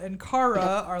Laurel and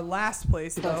Cara are last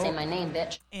place, though. Don't say my name,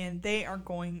 bitch. And they are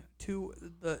going to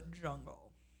the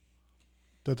jungle.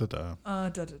 Da-da-da.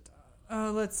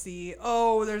 Let's see.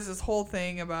 Oh, there's this whole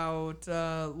thing about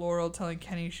Laurel telling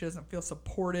Kenny she doesn't feel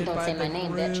supported Don't by say the my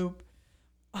name, bitch. group.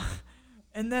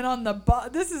 And then on the bus,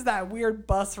 this is that weird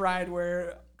bus ride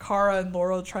where Cara and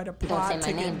Laurel try to plot say my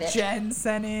to name, get bitch. Jen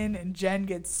sent in, and Jen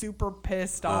gets super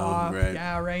pissed off. right.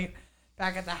 Yeah, right.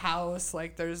 Back at the house,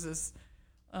 like there's this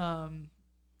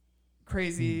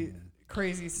crazy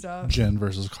stuff. Jen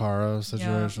versus Cara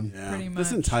situation. Yeah. Pretty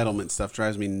This much. entitlement stuff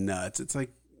drives me nuts. It's like,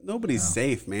 Nobody's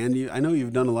safe, man. I know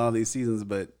you've done a lot of these seasons,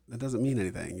 but that doesn't mean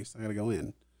anything. You still got to go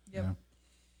in. Yep.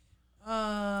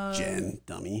 Jen,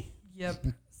 dummy. Yep.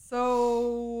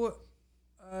 So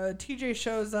TJ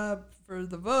shows up for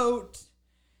the vote.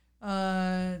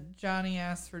 Johnny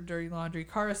asks for dirty laundry.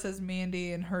 Cara says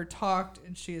Mandy and her talked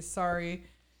and she is sorry.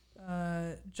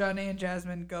 Johnny and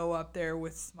Jasmine go up there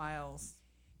with smiles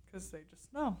because they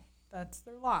just know that's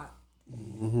their lot.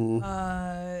 Mm-hmm.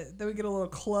 Then we get a little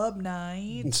club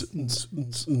night. Let's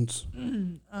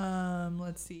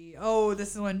see. Oh,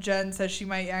 this is when Jen says she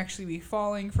might actually be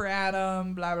falling for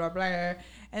Adam. Blah blah blah.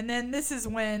 And then this is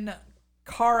when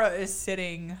Cara is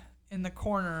sitting in the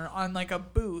corner on like a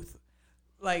booth,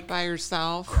 like by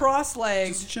herself,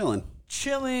 cross-legged, just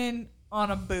chilling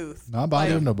on a booth, not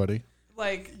bothering nobody.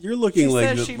 Like you're looking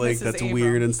like that's Abram.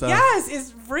 weird and stuff. Yes,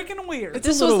 it's freaking weird. But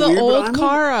this was the old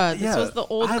Cara. This was the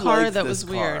old Cara that was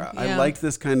weird. Yeah. I liked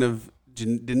this kind of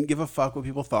didn't give a fuck what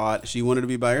people thought. She wanted to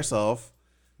be by herself.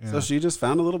 Yeah. So she just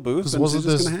found a little booth and she's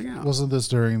just going to hang out. Wasn't this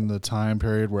during the time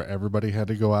period where everybody had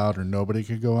to go out or nobody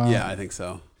could go out? Yeah, I think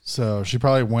so. So she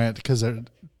probably went because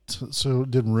so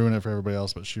it didn't ruin it for everybody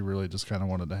else, but she really just kind of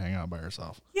wanted to hang out by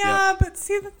herself. Yeah, but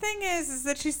see, the thing is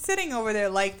that she's sitting over there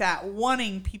like that,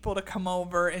 wanting people to come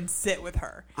over and sit with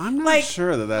her. I'm not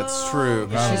sure that that's true.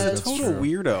 She's a total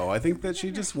weirdo. I think that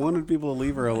she just wanted people to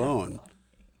leave her alone.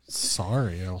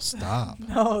 Sorry, I'll stop.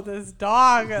 No, this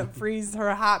dog breathes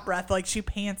her hot breath like she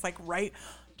pants like right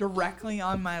directly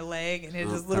on my leg, and it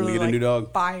is literally like a new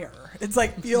dog. Fire. It's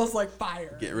like feels like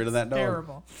fire. Get rid of that dog.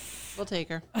 Terrible. We'll take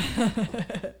her.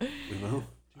 We will.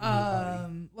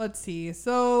 Let's see.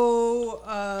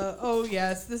 So,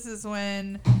 yes, this is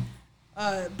when,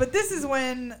 but this is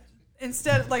when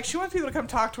instead, like, she wants people to come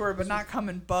talk to her, but not come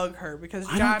and bug her because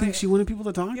Johnny. I don't think she wanted people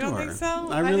to talk to her. You don't think so?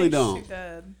 I really don't. She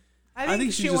did. I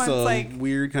think she's just a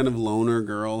weird kind of loner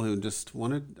girl who just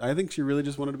wanted. I think she really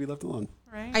just wanted to be left alone.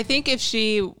 Right. I think if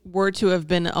she were to have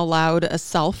been allowed a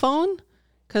cell phone.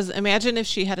 Because imagine if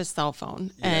she had a cell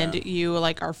phone and you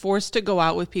like are forced to go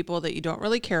out with people that you don't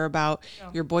really care about. Oh.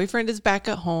 Your boyfriend is back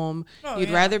at home.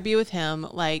 You'd rather be with him.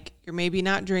 Like you're maybe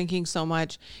not drinking so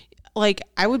much. Like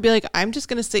I would be like, I'm just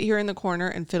going to sit here in the corner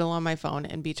and fiddle on my phone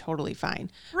and be totally fine.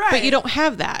 Right. But you don't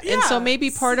have that. Yeah. And so maybe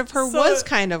part of her was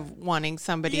kind of wanting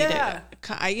somebody to,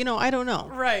 I don't know.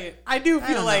 Right. I do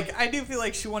feel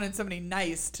like she wanted somebody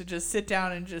nice to just sit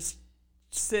down and just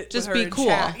sit with her be and cool.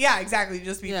 Chat. Yeah, exactly.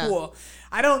 Just be cool.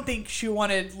 I don't think she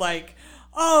wanted like,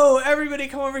 oh, everybody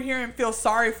come over here and feel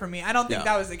sorry for me. I don't think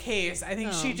that was the case. I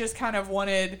think she just kind of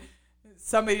wanted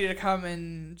somebody to come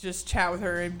and just chat with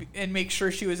her and make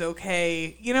sure she was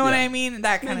okay. You know what I mean?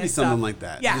 That kind of stuff. Something like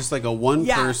that. Yeah. Just like a one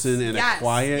person in a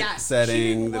quiet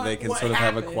setting that they can sort of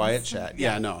have a quiet chat.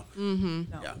 Yeah, no.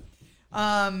 Mm-hmm. No.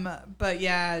 Yeah.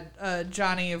 But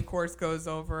Johnny of course goes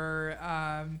over.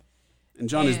 And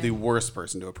John is the worst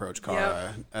person to approach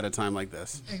Cara at a time like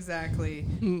this. Exactly.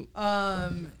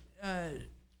 And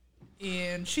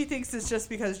she thinks it's just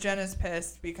because Jen is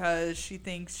pissed because she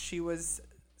thinks she was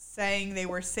saying they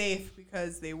were safe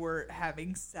because they were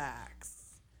having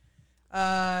sex.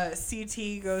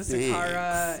 CT goes to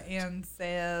Cara and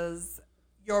says,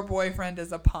 your boyfriend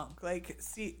is a punk. Like,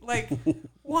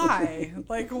 why?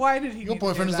 Like, why did he? Your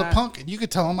boyfriend is a punk, and you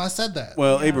could tell him I said that.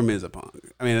 Well, Abram is a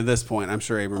punk. I mean, at this point, I'm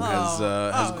sure Abram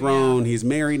has grown. Yeah. He's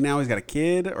married now. He's got a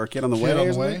kid on the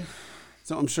way.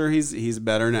 So I'm sure he's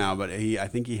better now. But I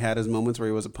think he had his moments where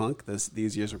he was a punk.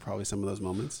 These years are probably some of those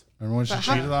moments. Remember when she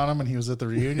cheated on him and he was at the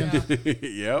reunion?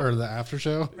 Yep. Or the after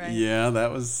show? Right. Yeah,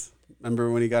 that was. Remember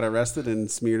when he got arrested and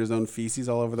smeared his own feces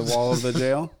all over the wall of the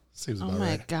jail? Seems about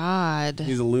right. God.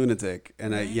 He's a lunatic.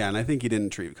 And I think he didn't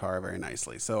treat Cara very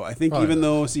nicely. So I think even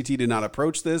though CT did not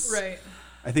approach this,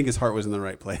 I think his heart was in the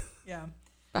right place. Yeah.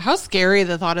 But how scary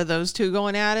the thought of those two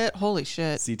going at it. Holy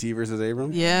shit. CT versus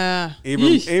Abram? Yeah.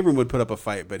 Abram would put up a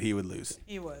fight, but he would lose.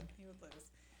 He would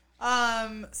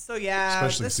lose. So yeah.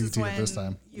 Especially CT at this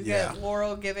time. You get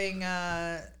Laurel giving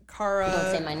Cara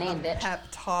Don't say my name, bitch. pep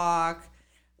talk.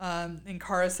 And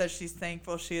Cara says she's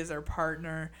thankful she is her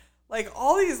partner. Like,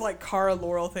 all these, like, Cara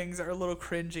Laurel things are a little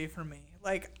cringy for me.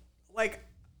 Like,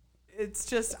 it's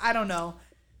just, I don't know.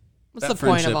 What's the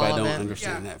point of all of it? I don't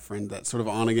understand that friend, that sort of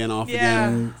on again, off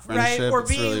again friendship. Right? Or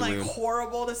being, really like, weird.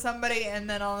 horrible to somebody and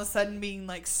then all of a sudden being,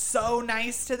 like, so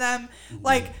nice to them.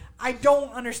 Like, I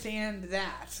don't understand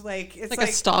that. Like, it's like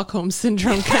a Stockholm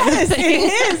Syndrome kind of thing.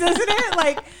 It is, isn't it?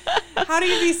 Like, how do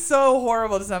you be so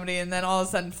horrible to somebody and then all of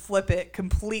a sudden flip it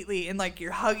completely and, like,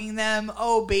 you're hugging them,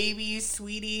 oh, baby,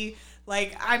 sweetie.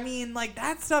 Like, I mean, like,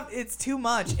 that stuff, it's too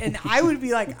much. And I would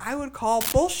be like, I would call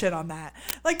bullshit on that.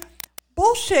 Like,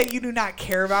 bullshit. You do not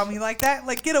care about me like that.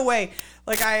 Like, get away.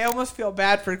 Like, I almost feel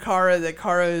bad for Kara that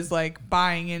Kara is like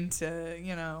buying into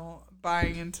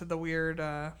the weird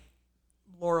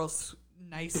Laurel's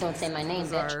nice. Don't say my name,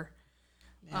 bitch.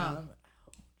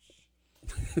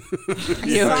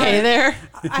 You okay there?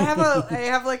 I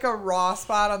have like a raw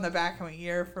spot on the back of my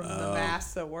ear from the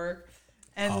masks at work,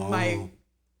 and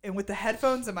and with the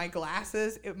headphones and my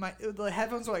glasses, the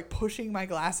headphones were like pushing my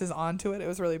glasses onto it. It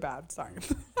was really bad. Sorry.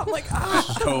 I'm like,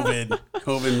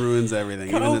 COVID ruins everything.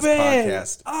 Even this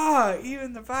podcast.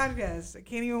 Even the podcast. I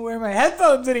can't even wear my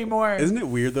headphones anymore. Isn't it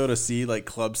weird though to see like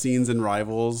club scenes and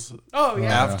Rivals? Oh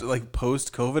yeah. After like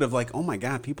post COVID of like, oh my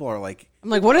God, people are like. I'm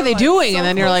like, what are they doing? So and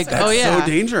then you're like, that's oh yeah, so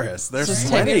dangerous. They're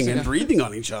sweating and breathing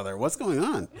on each other. What's going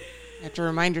on? You have to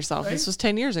remind yourself, this was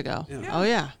 10 years ago. Yeah. Oh,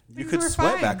 yeah. You could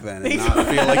sweat back then and not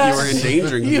feel like you were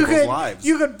endangering people's lives.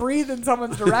 You could breathe in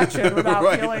someone's direction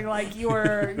without feeling like you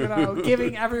were,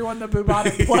 giving everyone the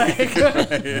bubonic plague.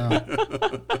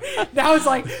 Now it's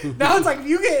like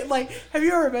you get like, have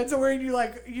you ever been somewhere and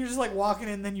you're just like walking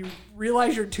in and then you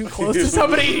realize you're too close to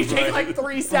somebody and you take like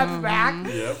 3 steps back?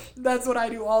 Yep. That's what I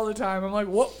do all the time. I'm like,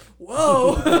 whoa.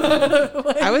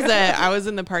 I was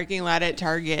in the parking lot at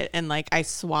Target and like I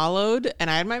swallowed and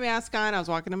I had my mask on. I was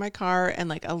walking in my car and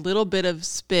like a little bit of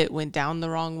spit went down the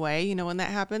wrong way. You know when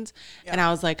that happens? Yeah. And I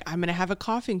was like, I'm gonna have a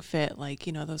coughing fit, like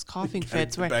those coughing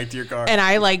fits. Back to your car. And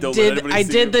I like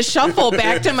did the shuffle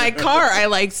back to my car. I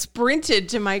like sprinted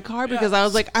to my car because I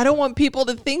was like, I don't want people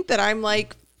to think that I'm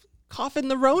like coughing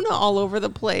the Rona all over the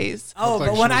place. Oh,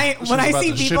 but when I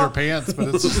see people shit her pants,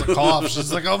 but it's just a cough.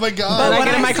 She's like, oh my God. But I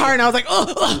get in my car and I was like,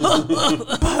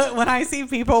 oh. But when I see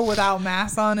people without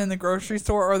masks on in the grocery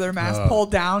store or their mask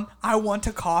pulled down, I want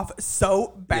to cough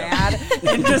so bad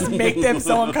and just make them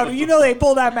so uncomfortable. They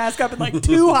pull that mask up in like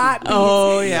 2 hot beats.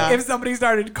 Oh yeah. If somebody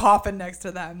started coughing next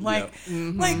to them, like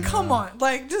come on,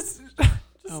 like just.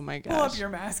 Oh my gosh. Pull up your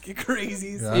mask, you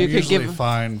crazies. Yeah, I'm usually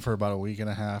fine for about a week and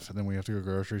a half, and then we have to go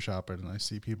grocery shopping, and I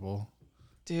see people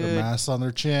with masks on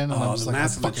their chin. And I'm just the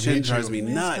mask on the chin drives me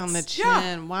nuts. On the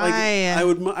chin, why?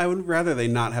 Like, I would rather they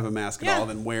not have a mask at all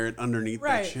than wear it underneath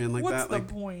their chin like What's that. What's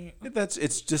the point?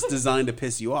 It's just designed to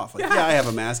piss you off. Like, I have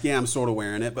a mask. Yeah, I'm sort of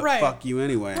wearing it, but fuck you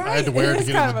anyway. I had to wear it to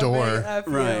get in the door.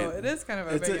 Right. It is kind of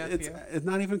a big it's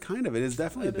not even kind of. It is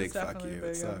definitely a big fuck you.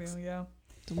 It sucks. Yeah.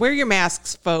 Wear your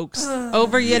masks, folks.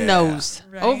 Over your nose.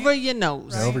 Right? Over your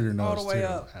nose. Right. Over your nose. All the way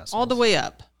up. Assholes. All the way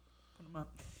up.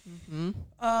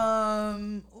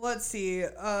 Let's see.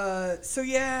 The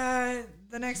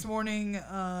next morning,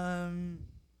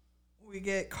 we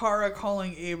get Kara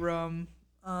calling Abram,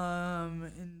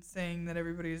 and saying that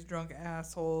everybody is drunk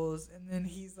assholes, and then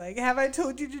he's like, "Have I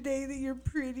told you today that you're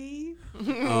pretty?"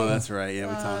 Oh, that's right. Yeah,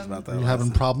 we talked about that. Are you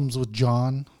having problems with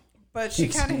John? But she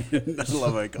kind of... I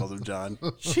love how he calls him John.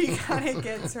 She kind of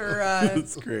gets her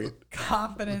that's great.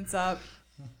 confidence up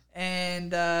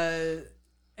and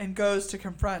goes to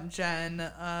confront Jen.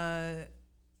 And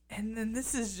then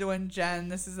this is when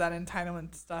this is that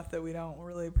entitlement stuff that we don't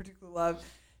really particularly love.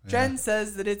 Jen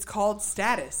says that it's called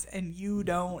status, and you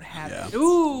don't have it.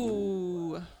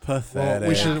 Ooh, pathetic.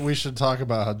 Well, we should talk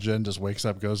about how Jen just wakes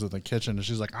up, goes to the kitchen, and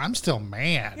she's like, "I'm still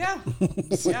mad." Yeah,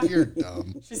 You're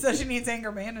dumb. She says she needs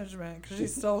anger management because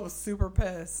she's still super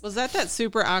pissed. Was that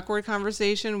super awkward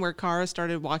conversation where Kara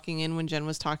started walking in when Jen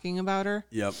was talking about her?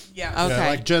 Yep. Yeah. Okay. Yeah,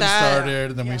 like Jen started,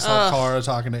 and then we saw Kara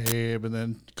talking to Abe, and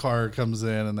then Kara comes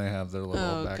in, and they have their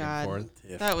little back and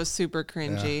forth. That was super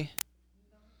cringy. Yeah.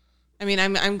 I mean,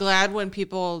 I'm glad when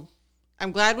people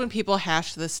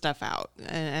hash this stuff out,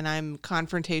 and I'm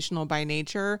confrontational by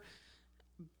nature,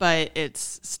 but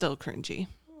it's still cringy.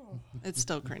 It's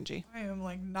still cringy. I am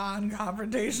like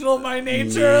non-confrontational by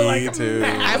nature. Me too.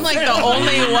 I'm like the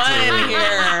only one here.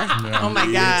 Yeah, oh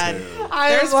my God.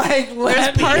 There's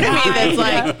part of me that's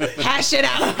like, hash it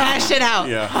out.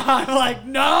 Yeah. I'm like,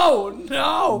 no.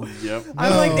 Yep.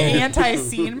 I'm like the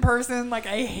anti-scene person. Like,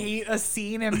 I hate a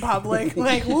scene in public.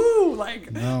 Like,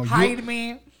 hide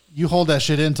me. You hold that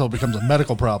shit in until it becomes a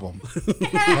medical problem.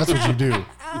 That's what you do.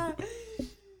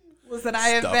 Listen, I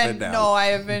have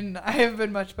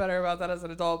been much better about that as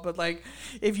an adult. But like,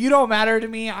 if you don't matter to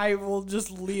me, I will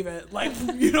just leave it. Like,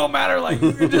 you don't matter. Like,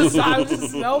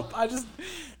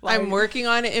 I'm working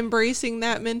on embracing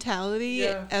that mentality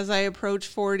as I approach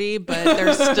 40, but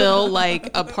there's still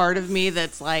like a part of me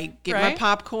that's like, get my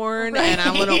popcorn and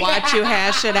I want to watch you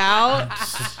hash it out.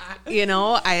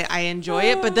 I enjoy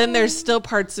it, but then there's still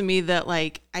parts of me that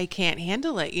like, I can't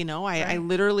handle it. I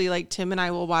literally, like, Tim and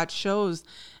I will watch shows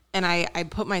and I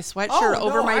put my sweatshirt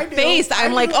over my face.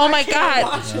 I'm like, oh my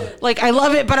God. Like, I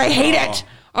love it, but I hate it.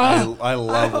 I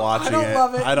love watching it. I don't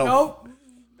love it. Nope.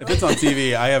 If it's on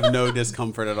TV, I have no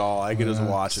discomfort at all. I can just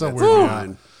watch so it. It's weird.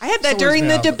 fine. I had that during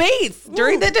the debates.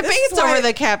 During the debates over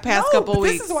the past couple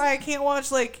weeks. This is why I can't watch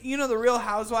the Real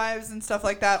Housewives and stuff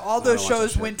like that. All those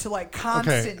shows went to like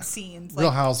constant scenes. Real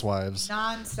Housewives.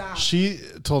 Nonstop. She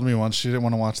told me once she didn't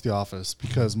want to watch The Office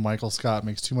because Michael Scott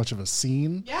makes too much of a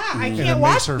scene. Yeah, I And can't it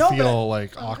watch makes her feel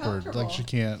like awkward. Like she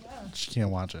can't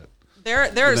watch it. There are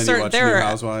Then you certain watch New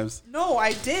Housewives. No,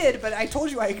 I did, but I told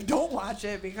you I don't watch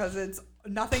it because it's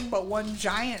nothing but one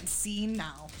giant scene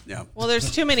now. Yeah. Well,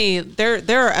 there's too many. There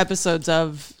are episodes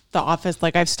of The Office.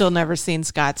 Like I've still never seen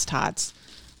Scott's Tots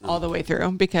all the way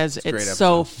through because it's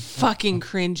so fucking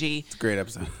cringy. It's a great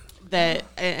episode.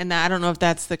 And I don't know if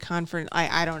that's the conference.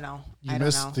 I don't know. You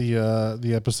missed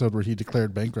the episode where he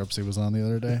declared bankruptcy was on the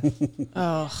other day.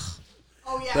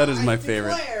 Oh yeah, That is my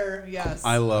favorite. Yes,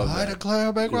 I love I that.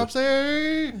 declare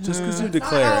bankruptcy. Just because you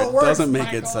declare it works, doesn't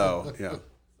make it Michael. so. Yeah.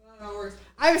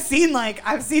 I've seen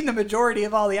the majority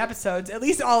of all the episodes, at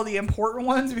least all the important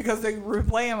ones, because they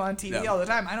replay them on TV all the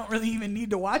time. I don't really even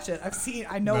need to watch it.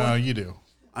 I know. No, you do.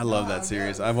 I love that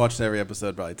series. I've watched every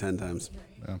episode probably 10 times.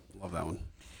 Yeah. Love that one.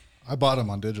 I bought them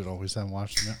on digital. We just haven't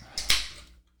watched them yet.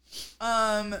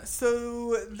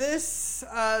 So this,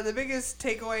 the biggest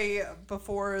takeaway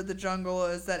before the jungle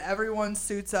is that everyone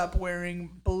suits up wearing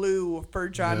blue for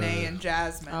Janae and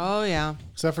Jasmine. Oh yeah.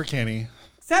 Except for Kenny.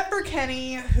 Except for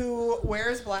Kenny, who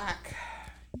wears black.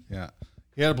 Yeah.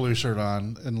 He had a blue shirt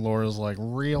on, and Laura's like,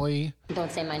 really?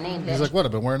 Don't say my name, He's bitch. like, what?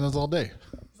 I've been wearing this all day.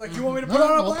 He's like, you want me to No, put on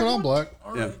a I'll black put on one? black.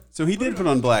 Yeah. So he did put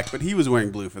on black, but he was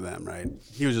wearing blue for them, right?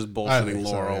 He was just I bullshitting think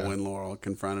so, Laurel yeah. when Laurel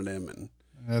confronted him. And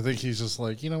And I think he's just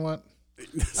like, you know what?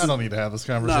 I don't need to have this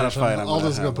Not a conversation. fight I'm I'll gonna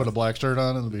just go have. put a black shirt on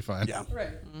and it'll be fine. yeah. Right.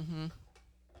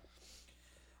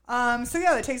 So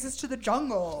yeah, that takes us to the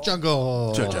jungle.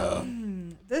 Jungle.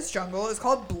 This jungle is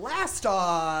called Blast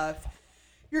Off.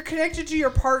 You're connected to your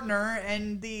partner,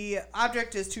 and the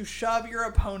object is to shove your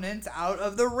opponents out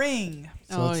of the ring.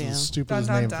 So it's the stupidest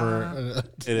Dun, dun, name dun. for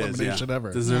It is. elimination Yeah.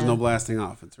 ever. There's no blasting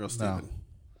off. It's real stupid.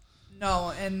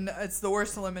 No, and it's the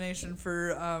worst elimination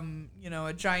for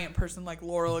a giant person like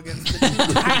Laurel against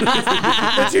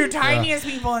the two tiniest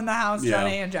people in the house, Yeah.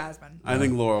 Janae and Jasmine. I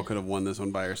think Laurel could have won this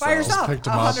one by herself. By herself, Picked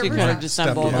him up. 100%. She could have just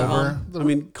done both of them. I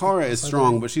mean, Cara is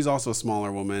strong, but she's also a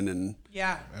smaller woman, and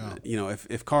Yeah.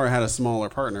 if Cara had a smaller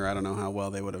partner, I don't know how well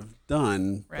they would have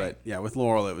done. Right. But yeah, with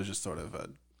Laurel, it was just sort of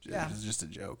Yeah. it was just a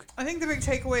joke. I think the big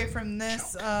takeaway from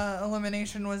this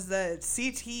elimination was that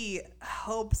CT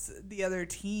helps the other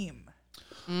team.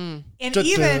 And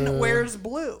even wears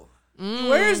blue. He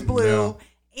wears blue,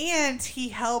 and he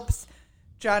helps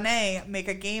Janae make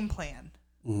a game plan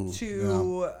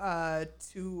to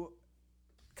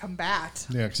combat.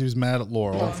 Yeah, because he was mad at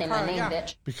Laurel Don't say my name, Yeah.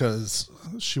 bitch. because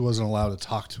she wasn't allowed to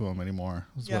talk to him anymore,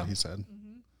 is Yeah. what he said.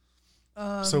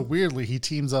 So weirdly, he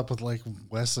teams up with like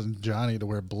Wes and Johnny to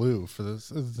wear blue for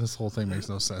this. This whole thing makes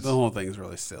no sense. The whole thing is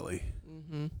really silly.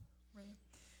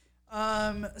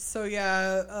 So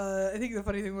yeah, I think the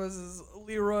funny thing is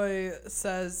Leroy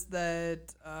says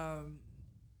that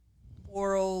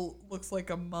Laurel looks like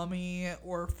a mummy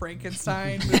or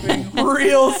Frankenstein moving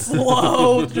real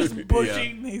slow, just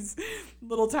pushing these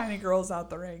little tiny girls out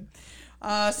the ring.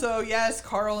 So yes,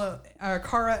 Cara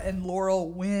and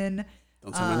Laurel win.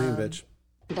 Don't say my name, bitch.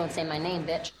 Don't say my name,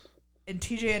 bitch. And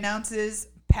TJ announces,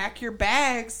 pack your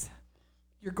bags.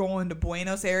 You're going to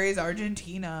Buenos Aires,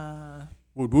 Argentina.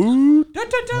 Woot woot. Dun,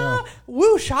 dun, dun.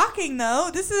 Woo, shocking though.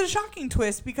 This is a shocking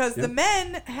twist because the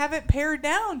men haven't pared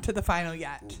down to the final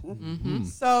yet.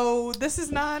 So this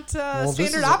is not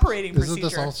standard operating procedure. Isn't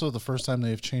this also the first time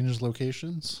they've changed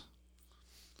locations?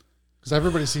 Because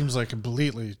everybody seems like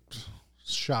completely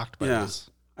shocked by this.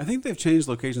 I think they've changed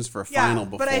locations for a final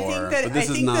before, but I think that this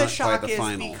is the not shock quite the is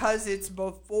final. because it's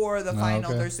before the final.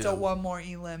 okay. There's still one more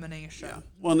elimination. Yeah.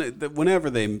 Well,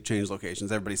 whenever they change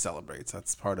locations, everybody celebrates.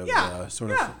 That's part of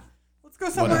sort of. Let's go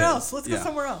somewhere it else. is. Let's go Yeah.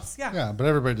 somewhere else. Yeah. Yeah, but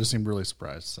everybody just seemed really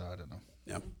surprised, so I don't know.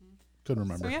 Yeah. Couldn't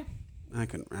remember. So yeah. I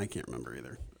can't remember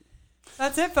either.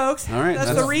 That's it, folks. All right,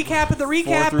 That's that's the recap of the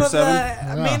recap through of the.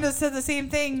 7? Amanda said the same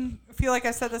thing. I feel like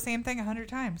I said the same thing 100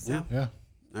 times. So Yeah. Yeah.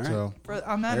 All right. So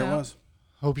on that There it note, was.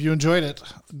 hope you enjoyed it.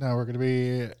 Now we're going to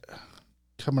be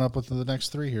coming up with the next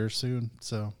 3 here soon.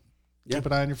 So keep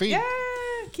an eye on your feed. yeah,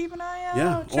 keep an eye out.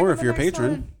 Yeah. Check Or out if the you're a next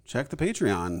patron, one. check the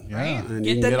Patreon. Yeah. And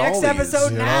Get you the can next all these.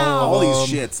 episode Yeah. now. All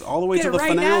these shits, all the way Get to it the right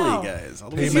finale, now. guys. All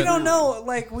the way Because to you the don't finale. know,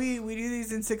 like we do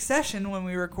these in succession when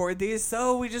we record these,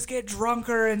 so we just get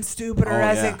drunker and stupider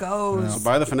as yeah. it goes. So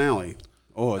by the finale,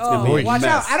 Oh, it's going to be a watch mess.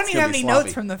 out. I don't It's even have gonna be any sloppy.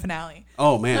 notes from the finale.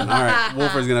 Oh, man. All right.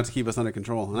 Wolfer's going to have to keep us under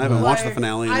control. And I haven't watched the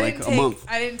finale in like a month.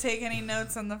 I didn't take any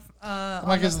notes on the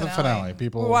Like it's the finale.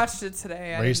 People we watched it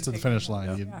today. race to the finish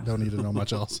line. You don't need to know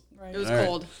much else. Right. It was All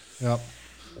cold. Yep.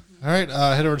 All right.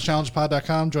 Head over to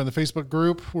challengepod.com. Join the Facebook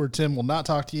group where Tim will not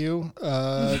talk to you.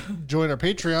 Join our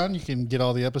Patreon. You can get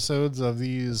all the episodes of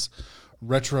these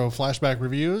retro flashback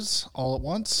reviews all at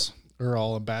once, or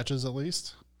all in batches at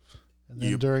least. And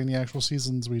then during the actual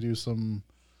seasons, we do some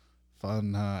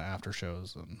fun after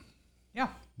shows and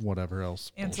whatever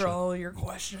else. Answer bullshit. all your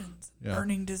questions. Yeah.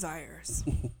 Burning desires.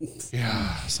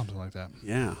 Yeah, something like that.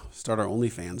 Yeah. Start our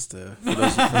OnlyFans for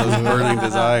those burning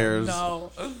desires.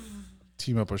 No.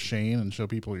 Team up with Shane and show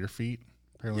people your feet.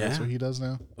 Apparently that's Yeah. what he does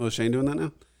now. Oh, is Shane doing that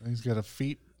now? He's got a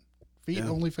feet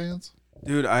OnlyFans.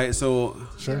 Dude,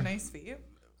 Sure. Nice feet.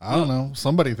 I don't know.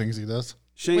 Somebody thinks he does.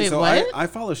 Shane, Wait, so what? I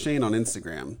follow Shane on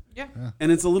Instagram. Yeah.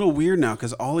 And it's a little weird now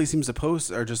because all he seems to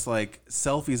post are just like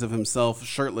selfies of himself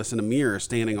shirtless in a mirror,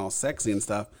 standing all sexy and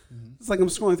stuff. It's like I'm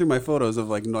scrolling through my photos of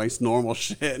like nice, normal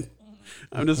shit.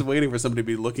 I'm just waiting for somebody to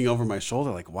be looking over my shoulder,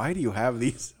 like, why do you have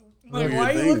these? Like, weird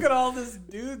why you things? look at all this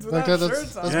dudes Like without that's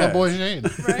shirts on? that's my boy Shane.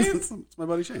 Right? it's my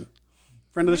buddy Shane,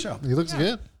 friend of the show. He looks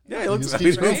good. Yeah, he looks just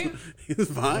keeps going. he's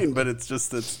fine, but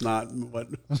it's not what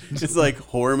it's like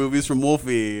horror movies from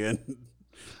Wolfie and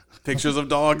pictures of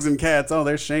dogs and cats. Oh,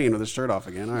 there's Shane with his shirt off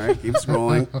again. All right, keep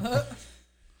scrolling.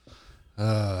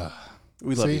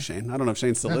 We love See? you, Shane. I don't know if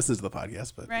Shane still listens to the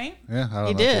podcast, but Right? Yeah, I don't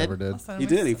He know if did. he ever did. he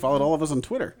did. He followed all of us on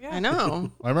Twitter. Yeah. I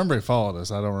know. I remember he followed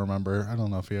us. I don't remember. I don't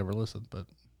know if he ever listened, but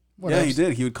Yeah, he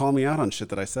did. He would call me out on shit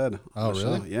that I said. Oh, on the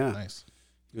really? show. Yeah. Nice.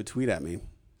 He would tweet at me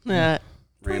Yeah.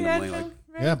 randomly, like,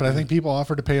 Yeah, but I think people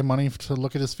offered to pay him money to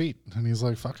look at his feet, and he's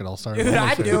like, "Fuck it, I'll start." Dude, an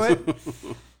I'd OnlyFans." do it.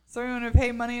 So you want to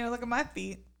pay money to look at my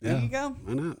feet? There Yeah. you go.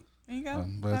 why not? There you go.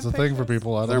 But it's Have a thing for pictures.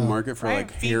 people. I Is there a don't know. market for Right.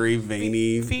 like Feet- hairy,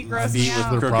 veiny feet gross feet me with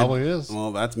out. There crooked? probably is.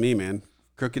 Well, that's me, man.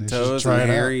 Crooked You should toes try and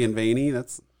it out. hairy and veiny.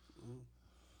 That's.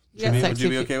 You got Would sexy you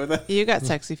be feet. okay with that? You got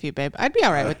sexy feet, babe. I'd be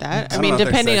all right with that. I I don't mean, know if they're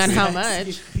depending on sexy. how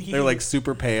much. They're like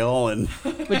super pale, and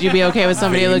Would you be okay with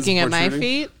somebody Veins looking at my protruding?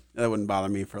 feet? that wouldn't bother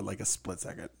me for like a split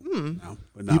second. No,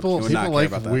 would not, People would not care like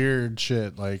about that. weird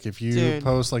shit. Like if you Dude.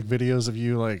 post like videos of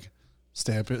you like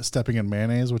stepping in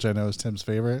mayonnaise, which I know is Tim's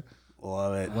favorite.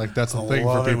 Love it. Like that's a I thing for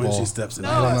love it when people. she steps in.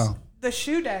 I don't No, know. the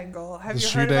shoe dangle. Have The you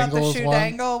shoe heard about the dangle is shoe one?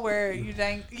 dangle where you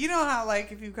You know how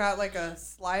like if you've got like a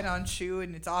slide-on shoe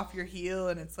and it's off your heel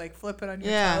and it's like flipping on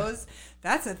your Yeah. toes?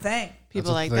 That's a thing. People That's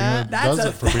a like thing that. That's does a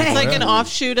it for thing. people. It's like yeah. an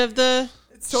offshoot of the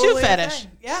It's totally shoe a fetish.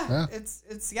 thing. Yeah.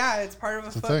 Yeah. It's part of a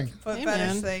It's a foot, thing. foot Hey, fetish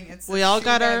man. thing. It's We the all shoe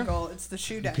got our- dangle. It's the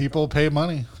shoe dangle. People pay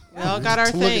money. We all got our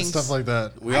to look at things. stuff like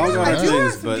that. We all got I our do have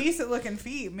things, some but decent looking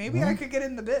feet. Maybe I could get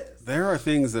in the biz. there are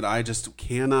things that I just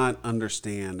cannot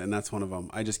understand, and that's one of them.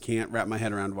 I just can't wrap my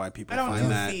head around why people I don't find do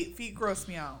that feet. Feet gross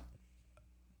me out.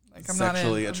 Like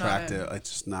sexually I'm not in. attractive. It's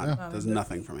just not does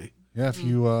nothing for me. Yeah, if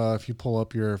you pull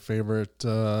up your favorite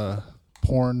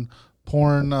porn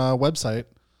website,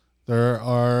 there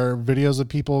are videos of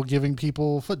people giving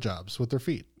people foot jobs with their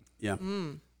feet. Yeah,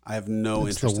 I have no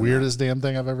It's interest. the in weirdest damn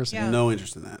thing I've ever seen. Yeah. that. No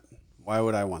interest in that. Why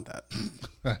would I want that?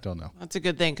 I don't know. That's a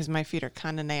good thing because my feet are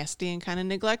kind of nasty and kind of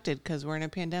neglected because we're in a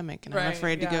pandemic and I'm Right,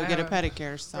 afraid to yeah, go I get a have-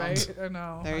 pedicure. So Right? I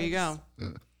know. there you go.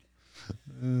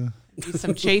 Uh, Be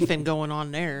some chafing going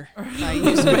on there. I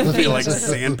use my I feel feet. like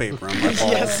sandpaper on my balls.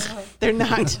 Yes, they're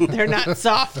not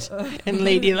soft and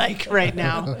ladylike right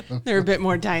now. They're a bit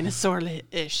more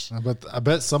dinosaur-ish. I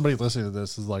bet somebody listening to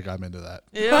this is like, I'm into that.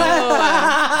 Ew.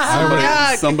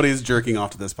 Somebody's jerking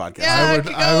off to this podcast. I would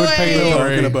pay Talking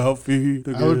Hillary. about feet.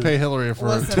 I would pay Hillary for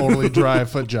Listen. a totally dry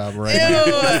foot job right now.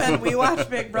 Listen, we watch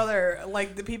Big Brother.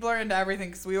 Like the people are into everything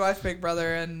because we watch Big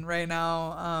Brother, and right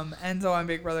now, Enzo on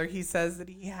Big Brother, he says that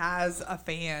he has a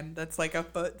fan that's like a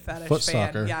foot fetish Foot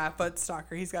fan. stalker. Yeah, foot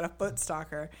stalker. He's got a foot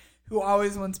stalker who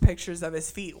always wants pictures of his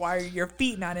feet. Why are your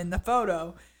feet not in the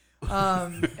photo? Oh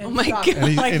my God.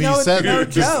 And he said no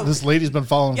this, joke. this lady's been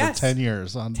following Yes. for 10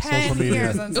 years on 10 social media.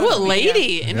 years on Ooh, social a media.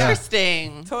 lady.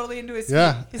 Interesting. Totally into his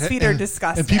Yeah, feet. His feet are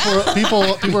disgusting. And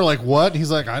people are like, "What?"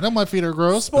 He's like, "I know my feet are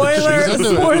gross." but Spoiler! she's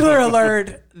into it." Spoiler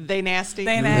alert! They nasty.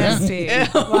 They nasty.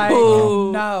 Like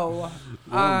Ew. no.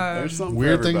 There's something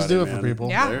Weird for things everybody, do it for man. people.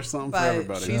 Yeah, There's something for but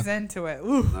everybody. she's into it.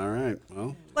 Ooh. All right.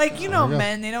 Well, Like, you know, we go.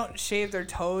 men, they don't shave their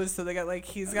toes, so they got like,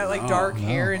 he's got like dark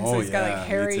hair, and so Oh, he's got yeah, like me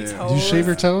hairy too. toes. Do you shave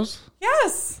your toes?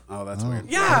 Yes. oh, that's weird.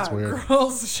 Yeah. That's weird.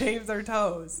 Girls shave their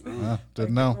toes.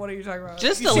 Didn't know. What are you talking about?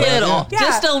 Just You a shave- little. Yeah,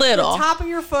 Just a little. The top of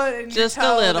your foot and Just a your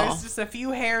toe, little. There's just a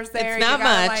few hairs there. It's not You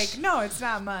gotta, much. Like, no, it's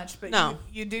not much, but No.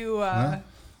 you do. The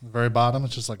very bottom,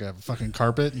 it's just like a fucking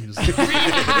carpet. You just,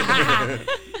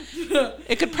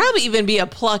 It could probably even be a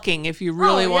plucking if you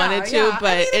really wanted to,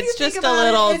 but it's just a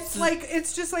little.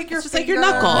 It's just like your finger. like your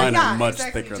knuckle. Mine are Yeah, much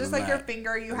exactly. thicker Just than like your that.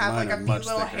 finger, you have Mine like a are few much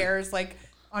little thicker. hairs. Like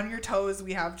on your toes,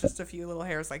 we have just a few little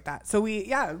hairs like that. So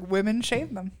women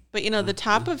shave them. But the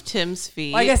top of Tim's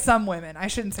feet. Well, I guess some women. I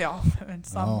shouldn't say all women.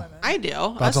 Some women. I do.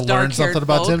 About to learn something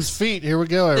about Tim's feet. Here we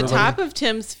go, The everybody. top of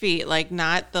Tim's feet, like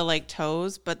not the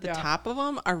toes, but the top of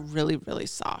them are really, really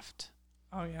soft.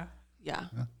 Oh yeah. Yeah.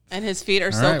 And his feet are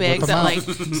All so right, big whip that 'em like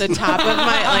the top of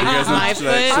my Should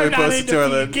foot. I post it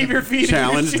to our Keep your feet in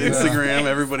challenged your shoes. Instagram?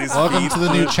 Everybody's Welcome feet. to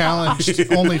the new challenge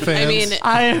OnlyFans. I mean,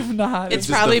 I am not. it's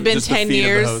just probably the- been just the 10 feet of the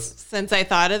years host. since I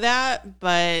thought of that,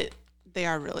 but they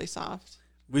are really soft.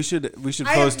 We should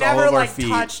I have post all never of our feet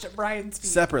touched Brian's feet.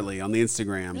 separately on the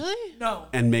Instagram Really? No.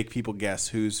 and make people guess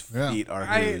whose feet are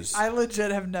whose. I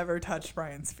legit have never touched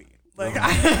Brian's feet. Like,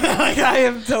 I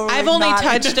am totally. I've only not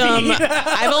touched into them. feet.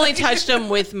 I've only touched them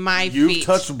with my You've feet.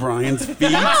 touched Brian's feet.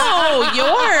 No,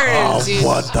 yours. you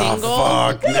What the dingle.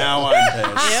 fuck? Now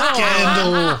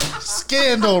I'm pissed. Ew.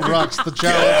 Scandal rocks the Get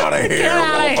challenge. out of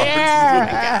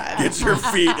here, Get your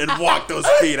feet and walk those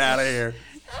feet out of here.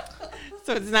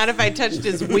 So it's not if I touched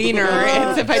his wiener,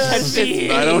 it's if I touched his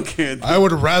feet. I don't care. I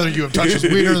would rather you have touched his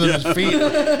wiener than his feet.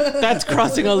 That's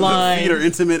crossing a line. Feet are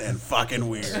intimate and fucking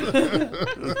weird.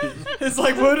 It's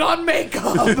like put on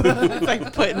makeup. It's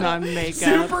like putting on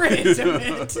makeup. Super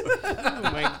intimate. Oh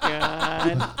my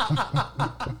god.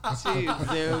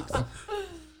 Jeez,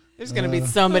 there's gonna be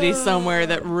somebody somewhere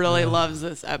that really loves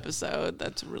this episode.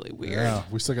 That's really weird. Yeah,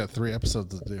 we still got 3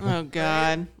 episodes to do. Oh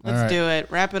god. Let's All right. do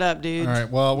it. Wrap it up, dude. All right.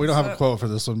 Well, we don't have a quote for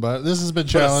this one, but this has been a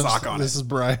challenged. sock on This it. is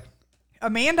Brian.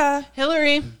 Amanda.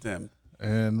 Hillary. Damn.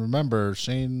 And remember,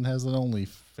 Shane has an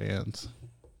OnlyFans.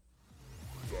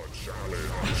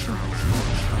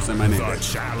 Say my name. Don't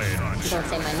say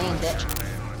my name, bitch.